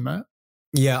 don't you, Matt?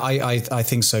 Yeah, I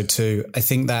think so too. I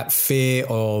think that fear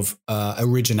of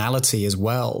originality as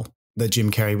well that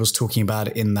Jim Carrey was talking about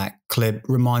in that clip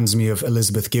reminds me of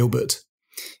Elizabeth Gilbert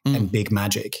and Big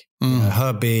Magic.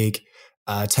 Her big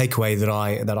takeaway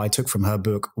that I took from her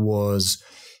book was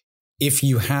if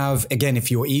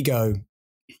your ego,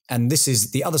 and this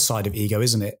is the other side of ego,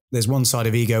 isn't it? There's one side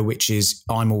of ego, which is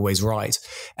I'm always right.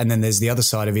 And then there's the other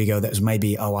side of ego that is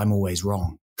maybe, I'm always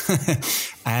wrong.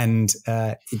 And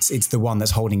it's the one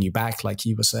that's holding you back, like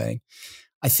you were saying.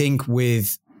 I think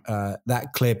with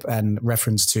that clip and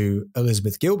reference to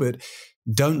Elizabeth Gilbert,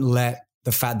 don't let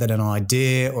the fact that an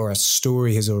idea or a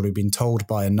story has already been told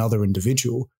by another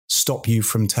individual stop you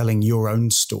from telling your own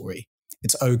story.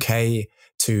 It's okay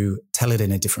to tell it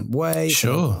in a different way.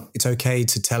 Sure. It's okay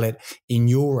to tell it in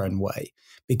your own way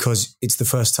because it's the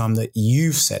first time that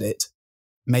you've said it.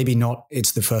 Maybe not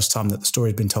it's the first time that the story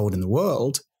has been told in the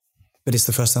world, but it's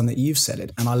the first time that you've said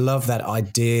it. And I love that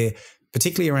idea,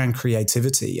 particularly around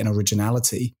creativity and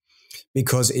originality,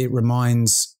 because it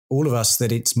reminds all of us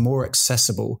that it's more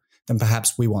accessible than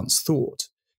perhaps we once thought.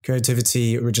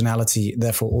 Creativity, originality,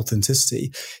 therefore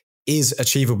authenticity is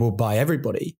achievable by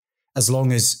everybody, as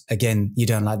long as, again, you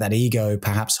don't let that ego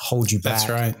perhaps hold you back. That's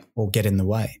right. Or get in the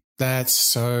way. That's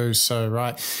so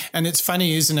right. And it's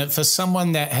funny, isn't it? For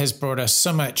someone that has brought us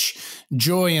so much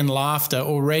joy and laughter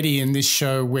already in this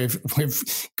show, we've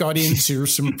got into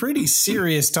some pretty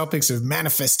serious topics of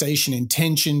manifestation,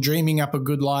 intention, dreaming up a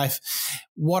good life.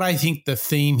 What I think the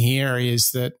theme here is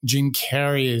that Jim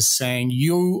Carrey is saying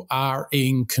you are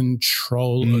in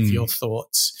control of your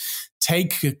thoughts.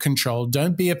 Take control.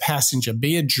 Don't be a passenger.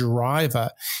 Be a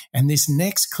driver. And this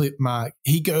next clip, Mark,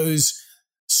 he goes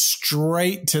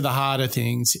straight to the heart of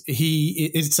things.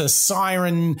 It's a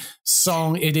siren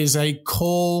song. It is a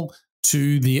call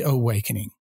to the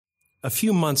awakening. A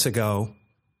few months ago,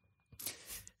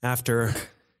 after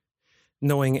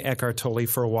knowing Eckhart Tolle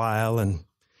for a while and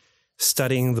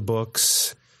studying the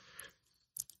books,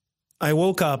 I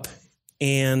woke up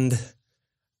and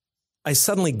I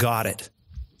suddenly got it.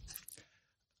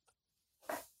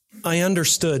 I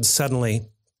understood suddenly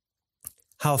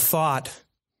how thought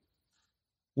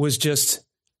was just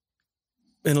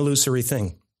an illusory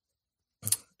thing.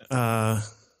 And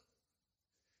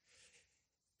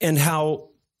how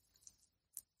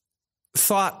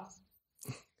thought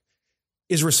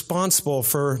is responsible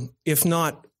for, if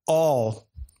not all,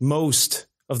 most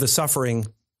of the suffering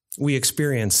we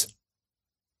experience.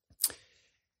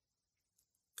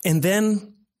 And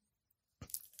then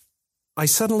I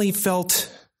suddenly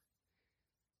felt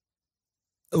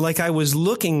like I was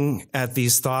looking at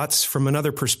these thoughts from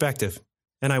another perspective.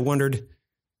 And I wondered,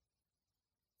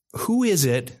 who is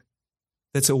it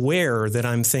that's aware that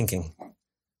I'm thinking?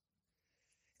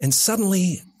 And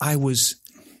suddenly I was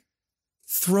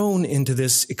thrown into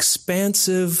this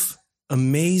expansive,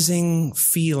 amazing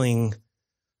feeling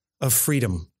of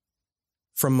freedom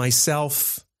from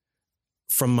myself,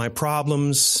 from my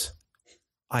problems.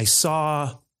 I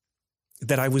saw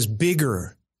that I was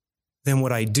bigger than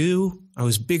what I do. I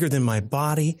was bigger than my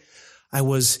body. I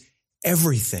was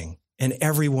everything and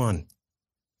everyone.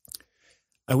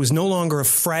 I was no longer a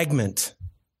fragment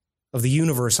of the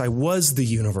universe. I was the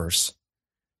universe.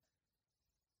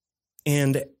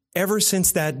 And ever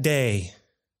since that day,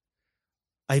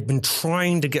 I've been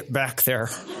trying to get back there.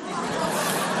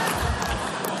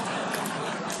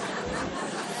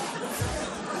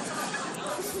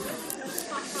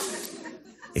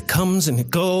 It comes and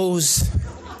it goes.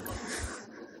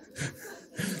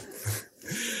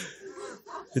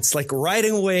 It's like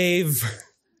riding a wave.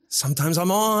 Sometimes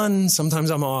I'm on, sometimes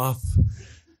I'm off.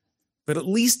 But at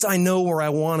least I know where I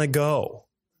want to go.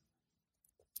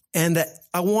 And that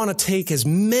I want to take as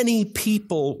many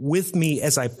people with me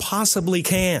as I possibly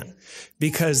can,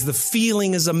 because the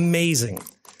feeling is amazing.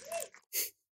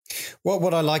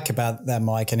 What I like about that,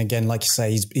 Mike, and again, like you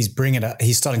say,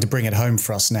 he's starting to bring it home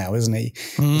for us now, isn't he?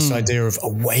 This idea of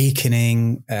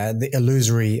awakening, the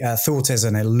illusory thought as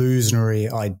an illusionary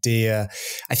idea.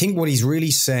 I think what he's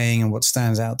really saying, and what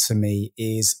stands out to me,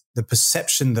 is the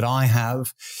perception that I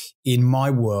have in my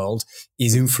world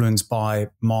is influenced by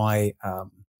my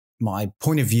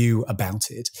point of view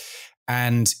about it.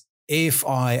 And if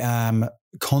I am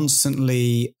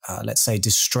constantly, let's say,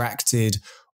 distracted,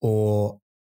 or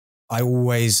I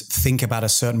always think about a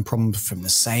certain problem from the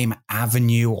same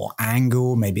avenue or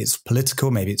angle. Maybe it's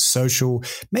political, maybe it's social,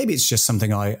 maybe it's just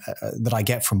something that I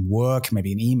get from work,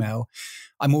 maybe an email.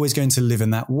 I'm always going to live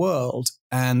in that world,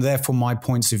 and therefore my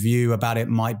points of view about it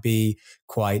might be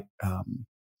quite.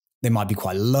 They might be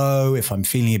quite low if I'm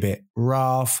feeling a bit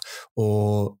rough,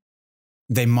 or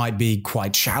they might be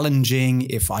quite challenging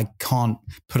if I can't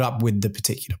put up with the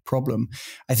particular problem.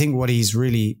 I think what he's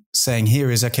really saying here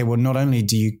is, okay, well, not only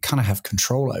do you kind of have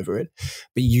control over it,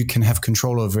 but you can have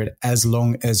control over it as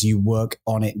long as you work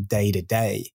on it day to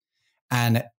day.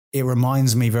 And it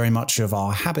reminds me very much of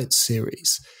our habits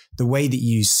series. The way that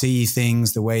you see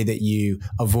things, the way that you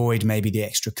avoid maybe the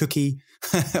extra cookie,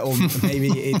 or maybe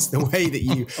it's the way that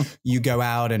you go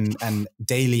out and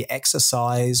daily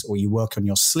exercise, or you work on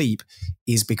your sleep,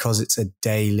 is because it's a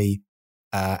daily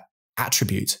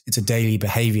attribute. It's a daily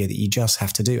behavior that you just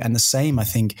have to do. And the same, I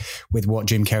think, with what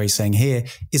Jim Carrey's saying here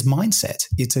is mindset.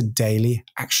 It's a daily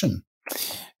action.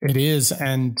 It is.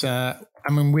 And I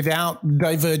mean, without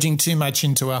diverging too much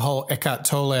into a whole Eckhart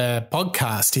Tolle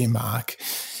podcast here, Mark,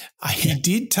 he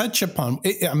did touch upon,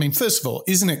 I mean, first of all,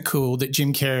 isn't it cool that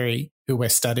Jim Carrey, who we're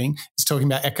studying, is talking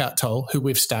about Eckhart Tolle, who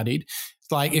we've studied?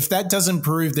 Like, if that doesn't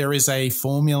prove there is a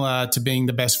formula to being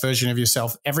the best version of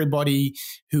yourself, everybody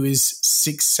who is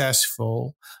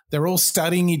successful, they're all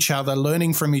studying each other,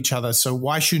 learning from each other. So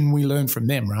why shouldn't we learn from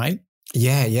them, right?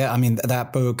 Yeah. I mean,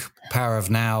 that book, Power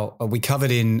of Now, we covered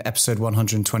in episode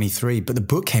 123, but the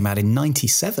book came out in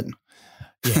 97.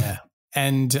 Yeah.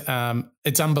 And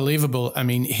it's unbelievable. I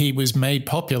mean, he was made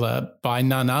popular by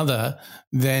none other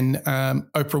than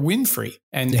Oprah Winfrey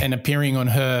and appearing on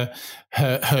her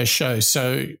show.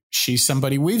 So she's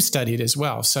somebody we've studied as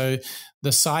well. So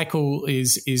the cycle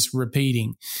is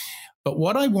repeating. But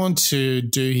what I want to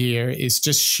do here is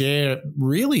just share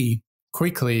really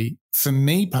quickly, for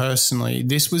me personally,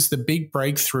 this was the big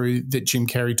breakthrough that Jim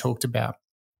Carrey talked about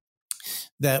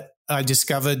that I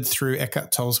discovered through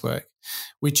Eckhart Tolle's work,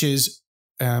 which is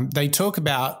they talk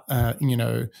about,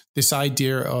 this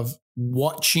idea of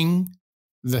watching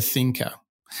the thinker.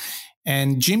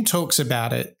 And Jim talks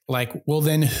about it like, well,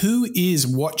 then who is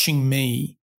watching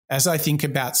me as I think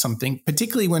about something,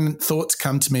 particularly when thoughts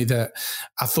come to me that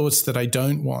are thoughts that I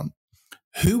don't want?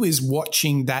 Who is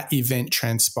watching that event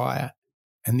transpire?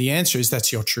 And the answer is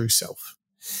that's your true self.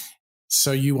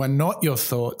 So you are not your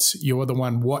thoughts. You're the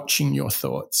one watching your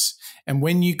thoughts. And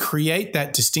when you create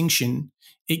that distinction,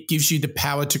 it gives you the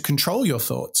power to control your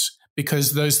thoughts,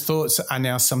 because those thoughts are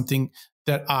now something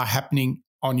that are happening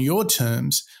on your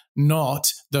terms,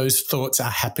 not those thoughts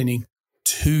are happening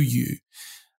to you.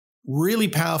 Really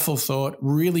powerful thought,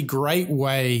 really great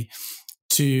way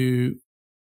to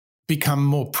become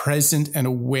more present and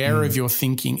aware of your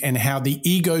thinking and how the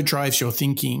ego drives your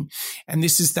thinking. And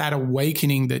this is that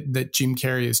awakening that Jim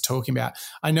Carrey is talking about.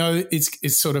 I know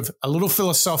it's sort of a little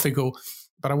philosophical,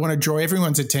 but I want to draw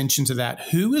everyone's attention to that.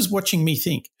 Who is watching me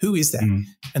think? Who is that?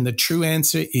 And the true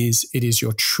answer is it is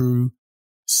your true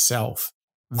self.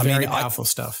 Very powerful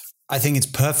stuff. I think it's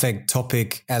perfect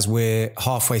topic as we're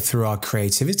halfway through our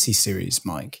creativity series,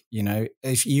 Mike. You know,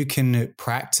 if you can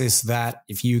practice that,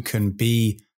 if you can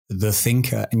be the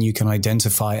thinker and you can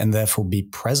identify and therefore be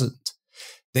present,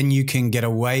 then you can get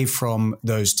away from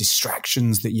those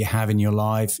distractions that you have in your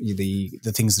life.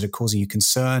 The things that are causing you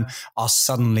concern are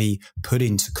suddenly put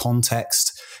into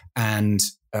context. And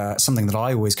something that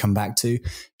I always come back to,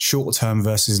 short-term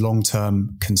versus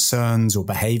long-term concerns or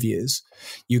behaviors,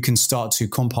 you can start to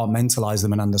compartmentalize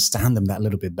them and understand them that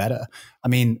little bit better. I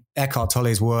mean, Eckhart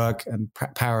Tolle's work and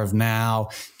Power of Now,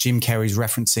 Jim Carrey's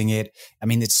referencing it. I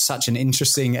mean, it's such an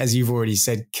interesting, as you've already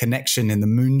said, connection in the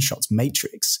moonshots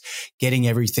matrix, getting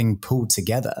everything pulled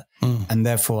together and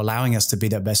therefore allowing us to be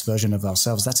that best version of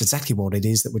ourselves. That's exactly what it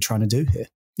is that we're trying to do here.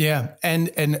 Yeah.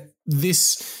 And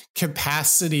this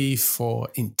capacity for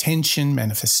intention,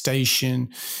 manifestation,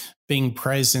 being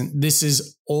present. This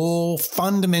is all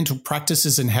fundamental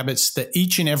practices and habits that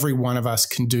each and every one of us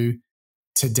can do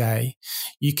today.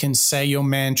 You can say your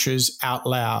mantras out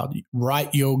loud,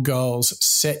 write your goals,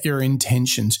 set your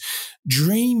intentions,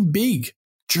 dream big,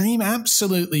 dream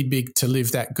absolutely big to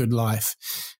live that good life.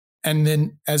 And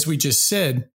then, as we just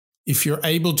said, if you're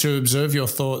able to observe your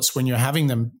thoughts when you're having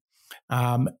them,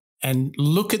 and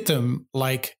look at them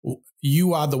like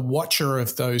you are the watcher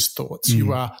of those thoughts.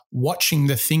 You are watching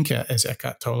the thinker, as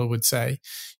Eckhart Tolle would say.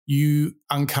 You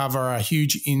uncover a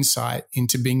huge insight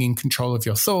into being in control of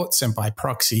your thoughts and by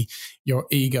proxy, your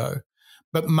ego.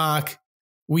 But Mark,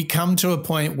 we come to a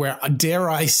point where, dare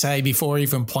I say, before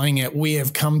even playing it, we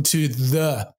have come to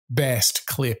the best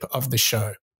clip of the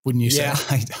show. Wouldn't you say? Yeah,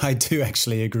 I do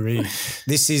actually agree.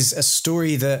 This is a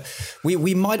story that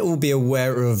we might all be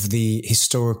aware of the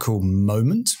historical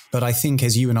moment, but I think,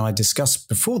 as you and I discussed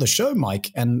before the show,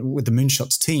 Mike, and with the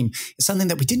Moonshots team, it's something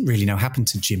that we didn't really know happened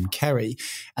to Jim Carrey.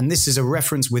 And this is a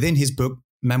reference within his book,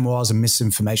 Memoirs and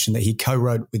Misinformation, that he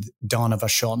co-wrote with Dana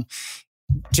Vachon.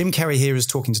 Jim Carrey here is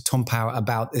talking to Tom Power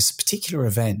about this particular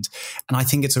event, and I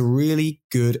think it's a really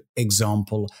good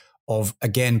example of,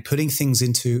 again, putting things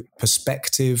into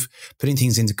perspective, putting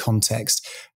things into context,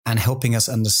 and helping us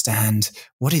understand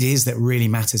what it is that really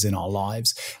matters in our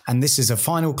lives. And this is a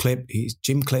final clip.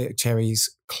 Jim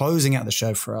Carrey's closing out the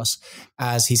show for us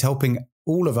as he's helping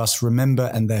all of us remember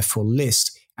and therefore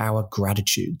list our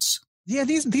gratitudes. Yeah,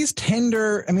 these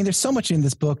tender, I mean, there's so much in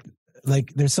this book.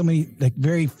 Like, there's so many like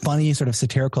very funny sort of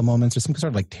satirical moments. There's some sort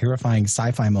of like terrifying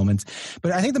sci-fi moments.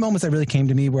 But I think the moments that really came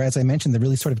to me were, as I mentioned, the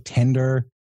really sort of tender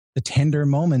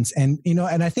moments. And, you know,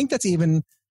 and I think that's even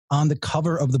on the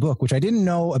cover of the book, which I didn't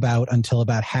know about until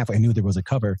about halfway. I knew there was a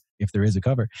cover, if there is a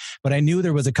cover, but I knew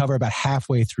there was a cover about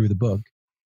halfway through the book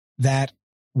that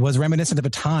was reminiscent of a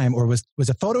time, or was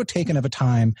a photo taken of a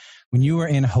time when you were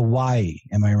in Hawaii.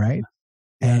 Am I right?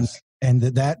 Yes. And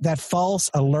that false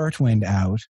alert went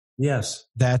out. Yes.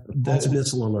 That false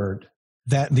missile alert.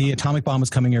 That the atomic bomb was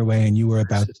coming your way and you were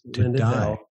about to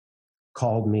die.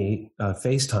 Called me,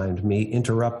 FaceTimed me,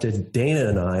 interrupted Dana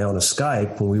and I on a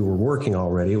Skype when we were working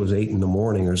already. It was 8 a.m.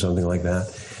 or something like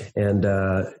that. And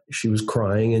she was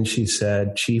crying and she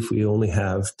said, "Chief, we only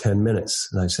have 10 minutes.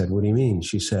 And I said, "What do you mean?"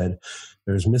 She said,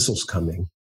 "There's missiles coming.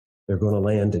 They're going to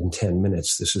land in 10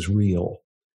 minutes. This is real."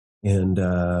 And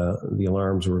the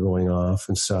alarms were going off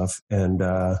and stuff. And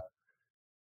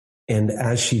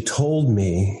as she told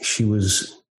me, she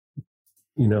was,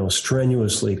 you know,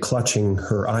 strenuously clutching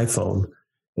her iPhone,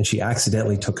 and she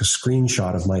accidentally took a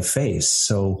screenshot of my face.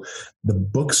 So the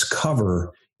book's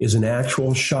cover is an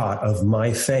actual shot of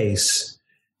my face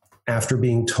after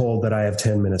being told that I have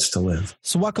 10 minutes to live.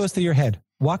 So what goes through your head?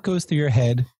 What goes through your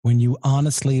head when you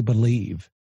honestly believe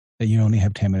that you only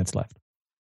have 10 minutes left?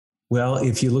 Well,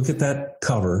 if you look at that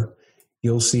cover,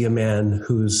 you'll see a man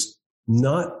who's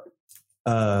not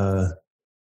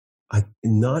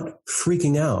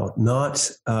freaking out,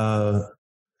 not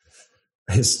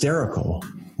hysterical,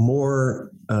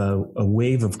 more a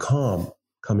wave of calm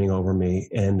coming over me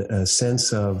and a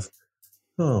sense of,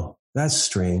 oh, that's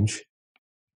strange.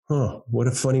 Huh, what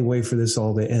a funny way for this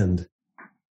all to end,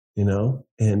 you know?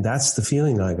 And that's the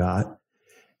feeling I got.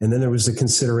 And then there was the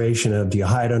consideration of, do you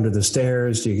hide under the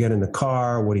stairs? Do you get in the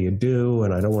car? What do you do?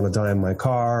 And I don't want to die in my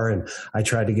car. And I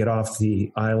tried to get off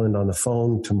the island on the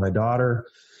phone to my daughter,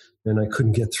 and I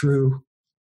couldn't get through.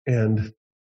 And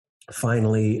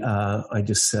finally, I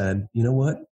just said, you know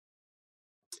what?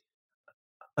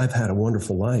 I've had a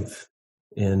wonderful life.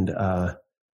 And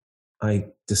I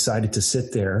decided to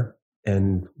sit there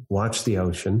and watch the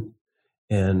ocean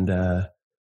and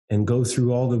go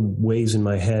through all the ways in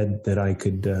my head that I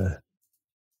could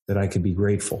be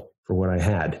grateful for what I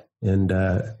had. And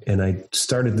I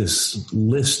started this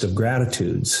list of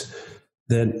gratitudes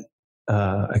that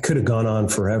I could have gone on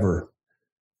forever.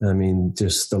 I mean,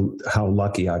 just how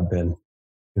lucky I've been,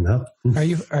 you know?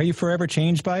 Are you forever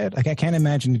changed by it? Like, I can't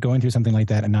imagine going through something like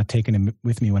that and not taking it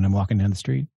with me when I'm walking down the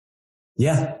street.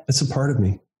 Yeah, it's a part of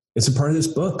me. It's a part of this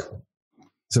book.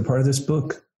 It's a part of this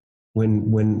book.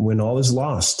 When all is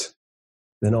lost,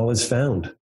 then all is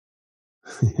found.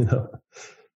 You know.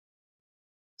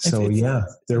 So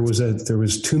there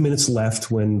was 2 minutes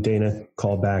left when Dana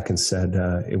called back and said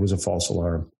it was a false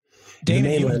alarm.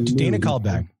 Dana called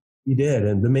back. He did,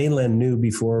 and the mainland knew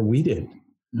before we did.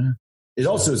 Yeah. It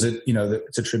also is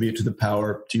it's a tribute to the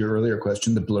power, to your earlier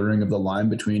question, the blurring of the line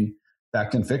between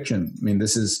fact and fiction. I mean,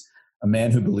 this is a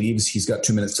man who believes he's got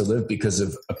 2 minutes to live because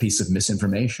of a piece of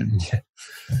misinformation. Yeah.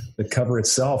 The cover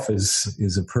itself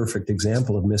is a perfect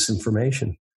example of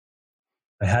misinformation.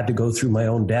 I had to go through my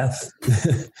own death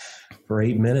for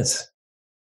 8 minutes.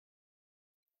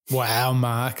 Wow,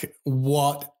 Mark,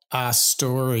 what a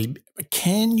story.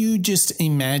 Can you just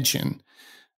imagine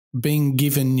being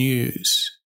given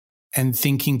news and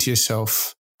thinking to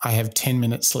yourself, I have 10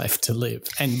 minutes left to live,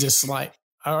 and just like,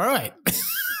 all right,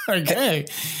 okay.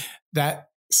 That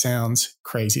sounds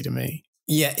crazy to me.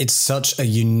 Yeah, it's such a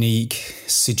unique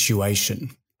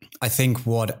situation. I think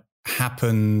what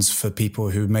happens for people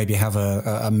who maybe have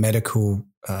a medical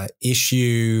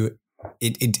issue,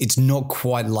 it's not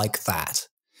quite like that.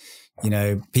 You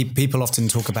know, people often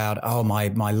talk about, oh,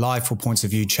 my life or points of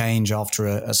view change after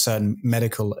a certain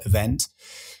medical event.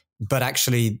 But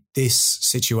actually, this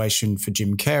situation for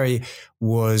Jim Carrey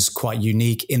was quite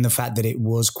unique in the fact that it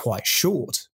was quite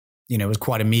short. You know, it was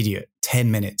quite immediate. 10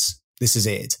 minutes. This is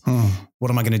it. What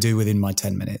am I going to do within my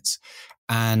 10 minutes?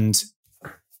 And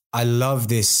I love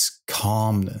this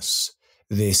calmness,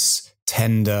 this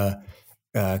tender,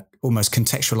 almost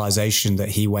contextualization that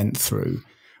he went through,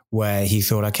 where he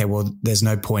thought, okay, well, there's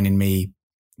no point in me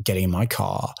getting in my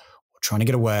car or trying to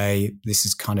get away. This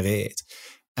is kind of it.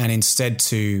 And instead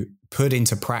to put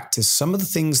into practice some of the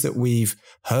things that we've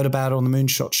heard about on the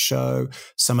Moonshot Show,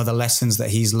 some of the lessons that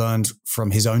he's learned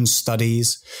from his own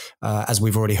studies, as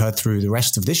we've already heard through the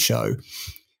rest of this show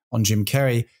on Jim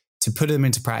Carrey, to put them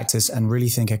into practice and really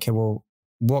think, okay, well,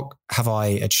 what have I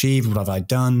achieved? What have I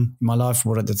done in my life?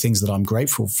 What are the things that I'm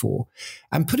grateful for?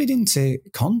 And put it into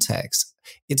context.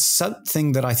 It's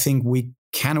something that I think we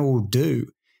can all do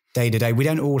day to day. We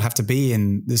don't all have to be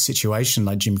in the situation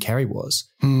like Jim Carrey was.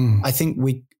 I think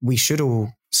we should all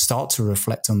start to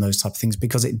reflect on those type of things,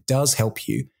 because it does help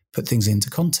you put things into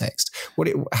context. What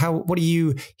are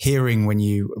you hearing when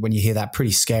you hear that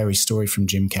pretty scary story from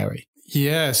Jim Carrey?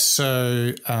 Yeah,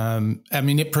 so,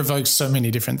 it provokes so many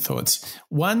different thoughts.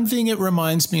 One thing it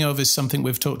reminds me of is something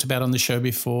we've talked about on the show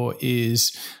before,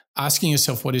 is asking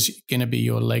yourself what is going to be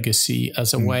your legacy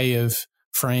as a way of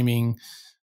framing,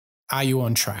 are you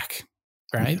on track,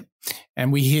 right?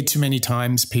 And we hear too many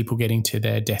times people getting to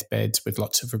their deathbeds with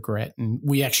lots of regret. And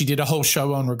we actually did a whole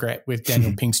show on regret with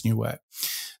Daniel Pink's new work.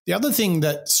 The other thing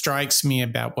that strikes me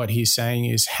about what he's saying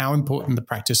is how important the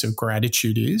practice of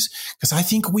gratitude is, because I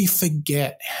think we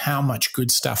forget how much good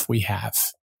stuff we have,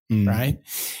 right?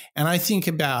 And I think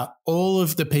about all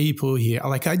of the people here.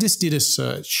 Like, I just did a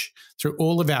search through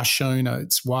all of our show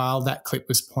notes while that clip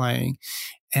was playing,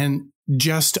 and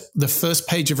just the first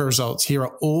page of results, here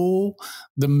are all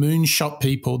the Moonshot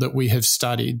people that we have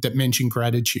studied that mention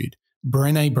gratitude.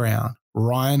 Brené Brown,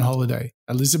 Ryan Holiday,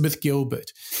 Elizabeth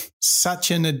Gilbert,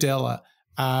 Satya Nadella,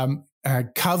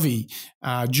 Covey,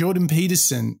 Jordan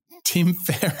Peterson, Tim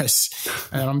Ferriss,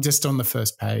 and I'm just on the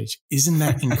first page. Isn't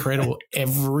that incredible?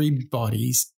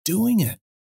 Everybody's doing it.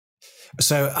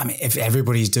 So, if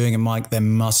everybody's doing it, Mike, there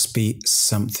must be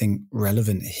something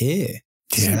relevant here.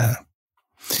 Yeah.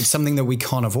 It's something that we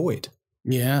can't avoid.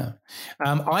 Yeah.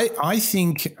 I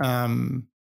think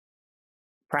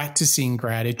practicing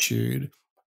gratitude,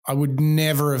 I would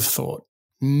never have thought,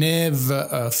 that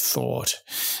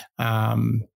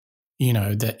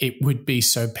it would be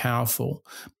so powerful.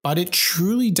 But it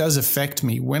truly does affect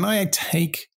me. When I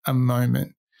take a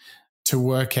moment to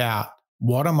work out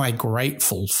what am I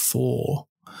grateful for,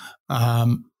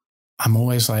 I'm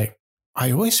always like,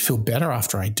 I always feel better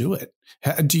after I do it.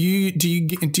 Do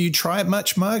you try it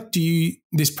much, Mark?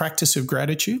 This practice of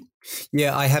gratitude?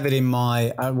 Yeah, I have it in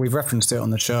my, we've referenced it on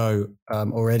the show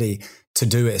already,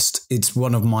 Todoist. It's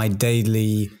one of my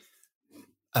daily,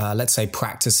 let's say,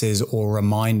 practices or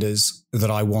reminders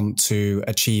that I want to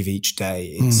achieve each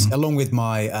day. It's along with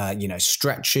my,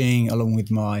 stretching, along with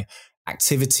my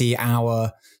activity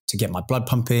hour to get my blood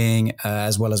pumping,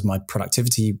 as well as my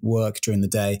productivity work during the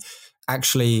day.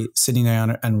 Actually sitting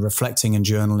down and reflecting and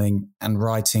journaling and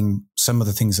writing some of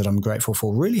the things that I'm grateful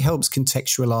for really helps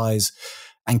contextualize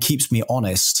and keeps me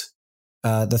honest,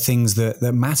 the things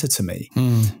that matter to me.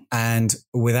 And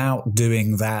without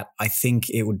doing that, I think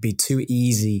it would be too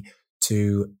easy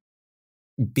to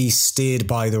be steered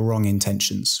by the wrong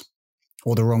intentions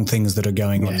or the wrong things that are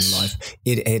going on in life.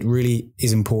 It really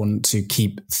is important to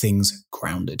keep things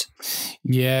grounded.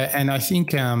 Yeah. And I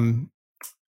think,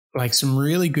 like some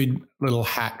really good little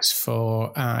hacks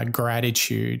for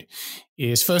gratitude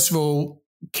is, first of all,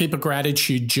 keep a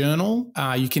gratitude journal.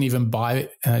 You can even buy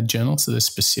journals that are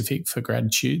specific for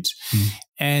gratitudes,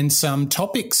 and some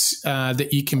topics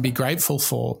that you can be grateful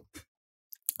for.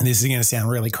 And this is going to sound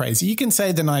really crazy. You can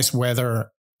say the nice weather.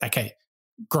 Okay,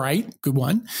 great, good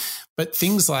one. But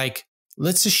things like,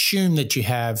 let's assume that you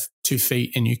have 2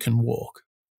 feet and you can walk.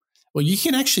 Well, you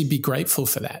can actually be grateful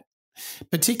for that.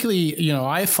 Particularly, you know,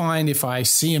 I find if I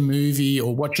see a movie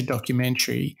or watch a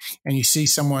documentary and you see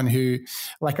someone who,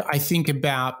 like, I think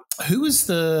about who was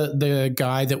the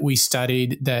guy that we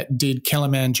studied that did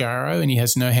Kilimanjaro and he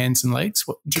has no hands and legs?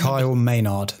 Kyle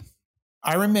Maynard.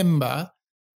 I remember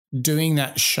doing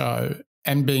that show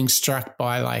and being struck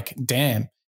by, like, damn,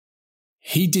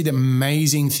 he did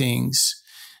amazing things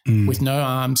with no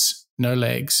arms, no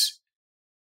legs.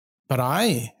 But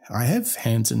I have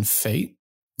hands and feet.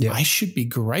 Yeah. I should be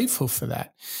grateful for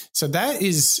that. So that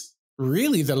is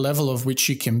really the level of which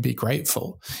you can be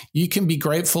grateful. You can be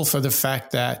grateful for the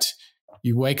fact that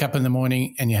you wake up in the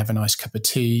morning and you have a nice cup of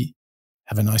tea,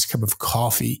 have a nice cup of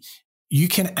coffee. You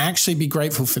can actually be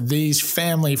grateful for these,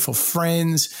 family, for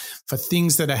friends, for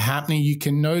things that are happening. You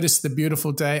can notice the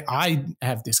beautiful day. I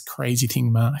have this crazy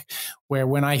thing, Mark, where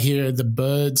when I hear the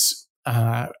birds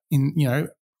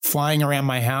flying around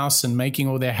my house and making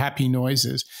all their happy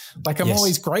noises, like I'm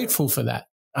always grateful for that.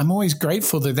 I'm always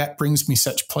grateful that brings me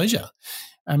such pleasure.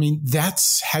 I mean,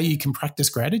 that's how you can practice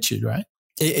gratitude, right?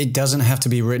 It doesn't have to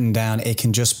be written down. It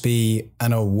can just be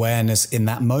an awareness in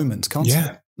that moment, can't it?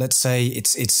 Yeah. Let's say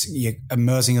it's you're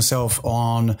immersing yourself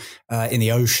in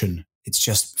the ocean. It's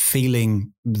just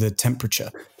feeling the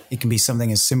temperature. It can be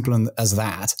something as simple as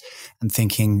that, and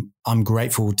thinking, I'm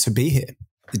grateful to be here.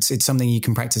 It's something you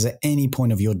can practice at any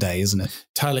point of your day, isn't it?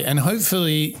 Totally. And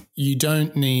hopefully you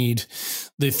don't need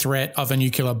the threat of a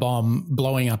nuclear bomb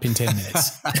blowing up in 10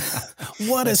 minutes.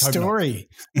 What a story.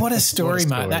 What a story,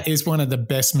 mate. That is one of the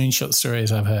best moonshot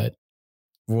stories I've heard.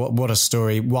 What a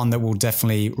story. One that we'll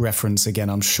definitely reference again,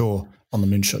 I'm sure, on the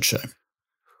Moonshot Show.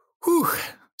 Whew.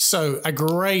 So a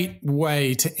great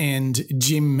way to end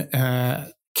Jim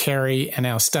Carrey and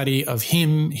our study of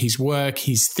him, his work,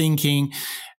 his thinking,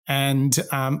 and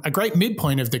a great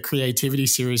midpoint of the creativity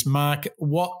series. Mark,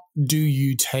 what do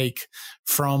you take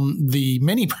from the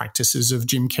many practices of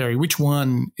Jim Carrey? Which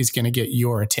one is going to get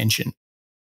your attention?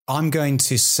 I'm going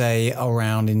to say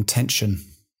around intention.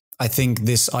 I think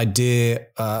this idea,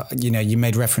 you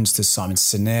made reference to Simon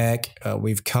Sinek.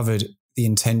 We've covered the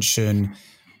intention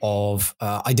of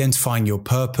identifying your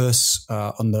purpose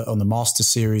on the Master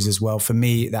Series as well. For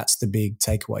me, that's the big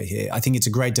takeaway here. I think it's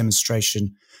a great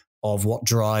demonstration of what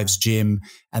drives Jim,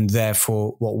 and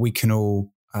therefore what we can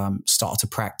all start to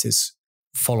practice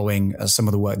following some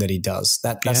of the work that he does.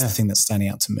 That's the thing that's standing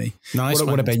out to me. Nice.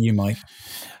 What about you, Mike?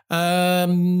 There's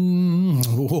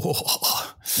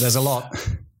a lot.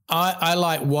 I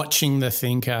like watching the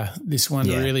thinker. This one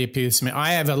really appeals to me.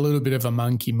 I have a little bit of a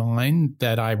monkey mind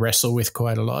that I wrestle with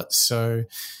quite a lot. So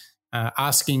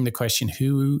asking the question,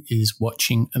 who is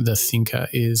watching the thinker,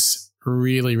 is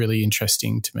really, really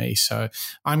interesting to me. So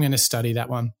I'm going to study that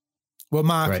one. Well,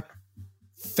 Mark,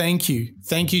 thank you.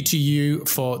 Thank you to you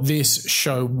for this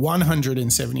show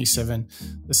 177,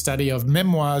 the study of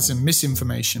Memoirs and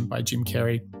Misinformation by Jim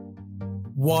Carrey.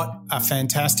 What a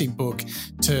fantastic book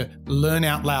to learn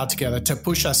out loud together, to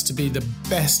push us to be the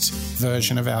best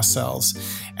version of ourselves.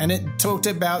 And it talked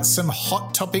about some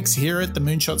hot topics here at the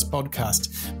Moonshots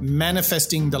podcast: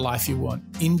 manifesting the life you want,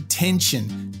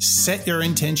 intention, set your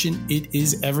intention, it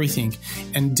is everything,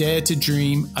 and dare to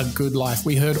dream a good life.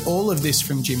 We heard all of this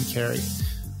from Jim Carrey.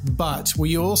 But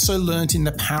we also learned in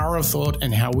the power of thought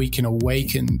and how we can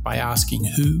awaken by asking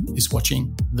who is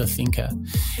watching the thinker.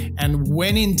 And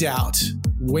when in doubt,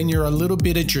 when you're a little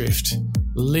bit adrift,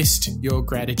 list your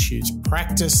gratitudes.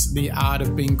 Practice the art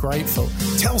of being grateful.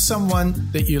 Tell someone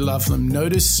that you love them.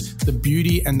 Notice the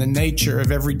beauty and the nature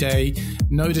of every day.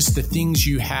 Notice the things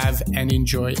you have and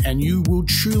enjoy, and you will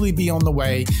truly be on the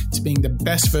way to being the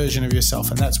best version of yourself.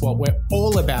 And that's what we're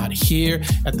all about here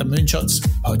at the Moonshots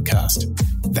podcast.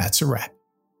 That's a wrap.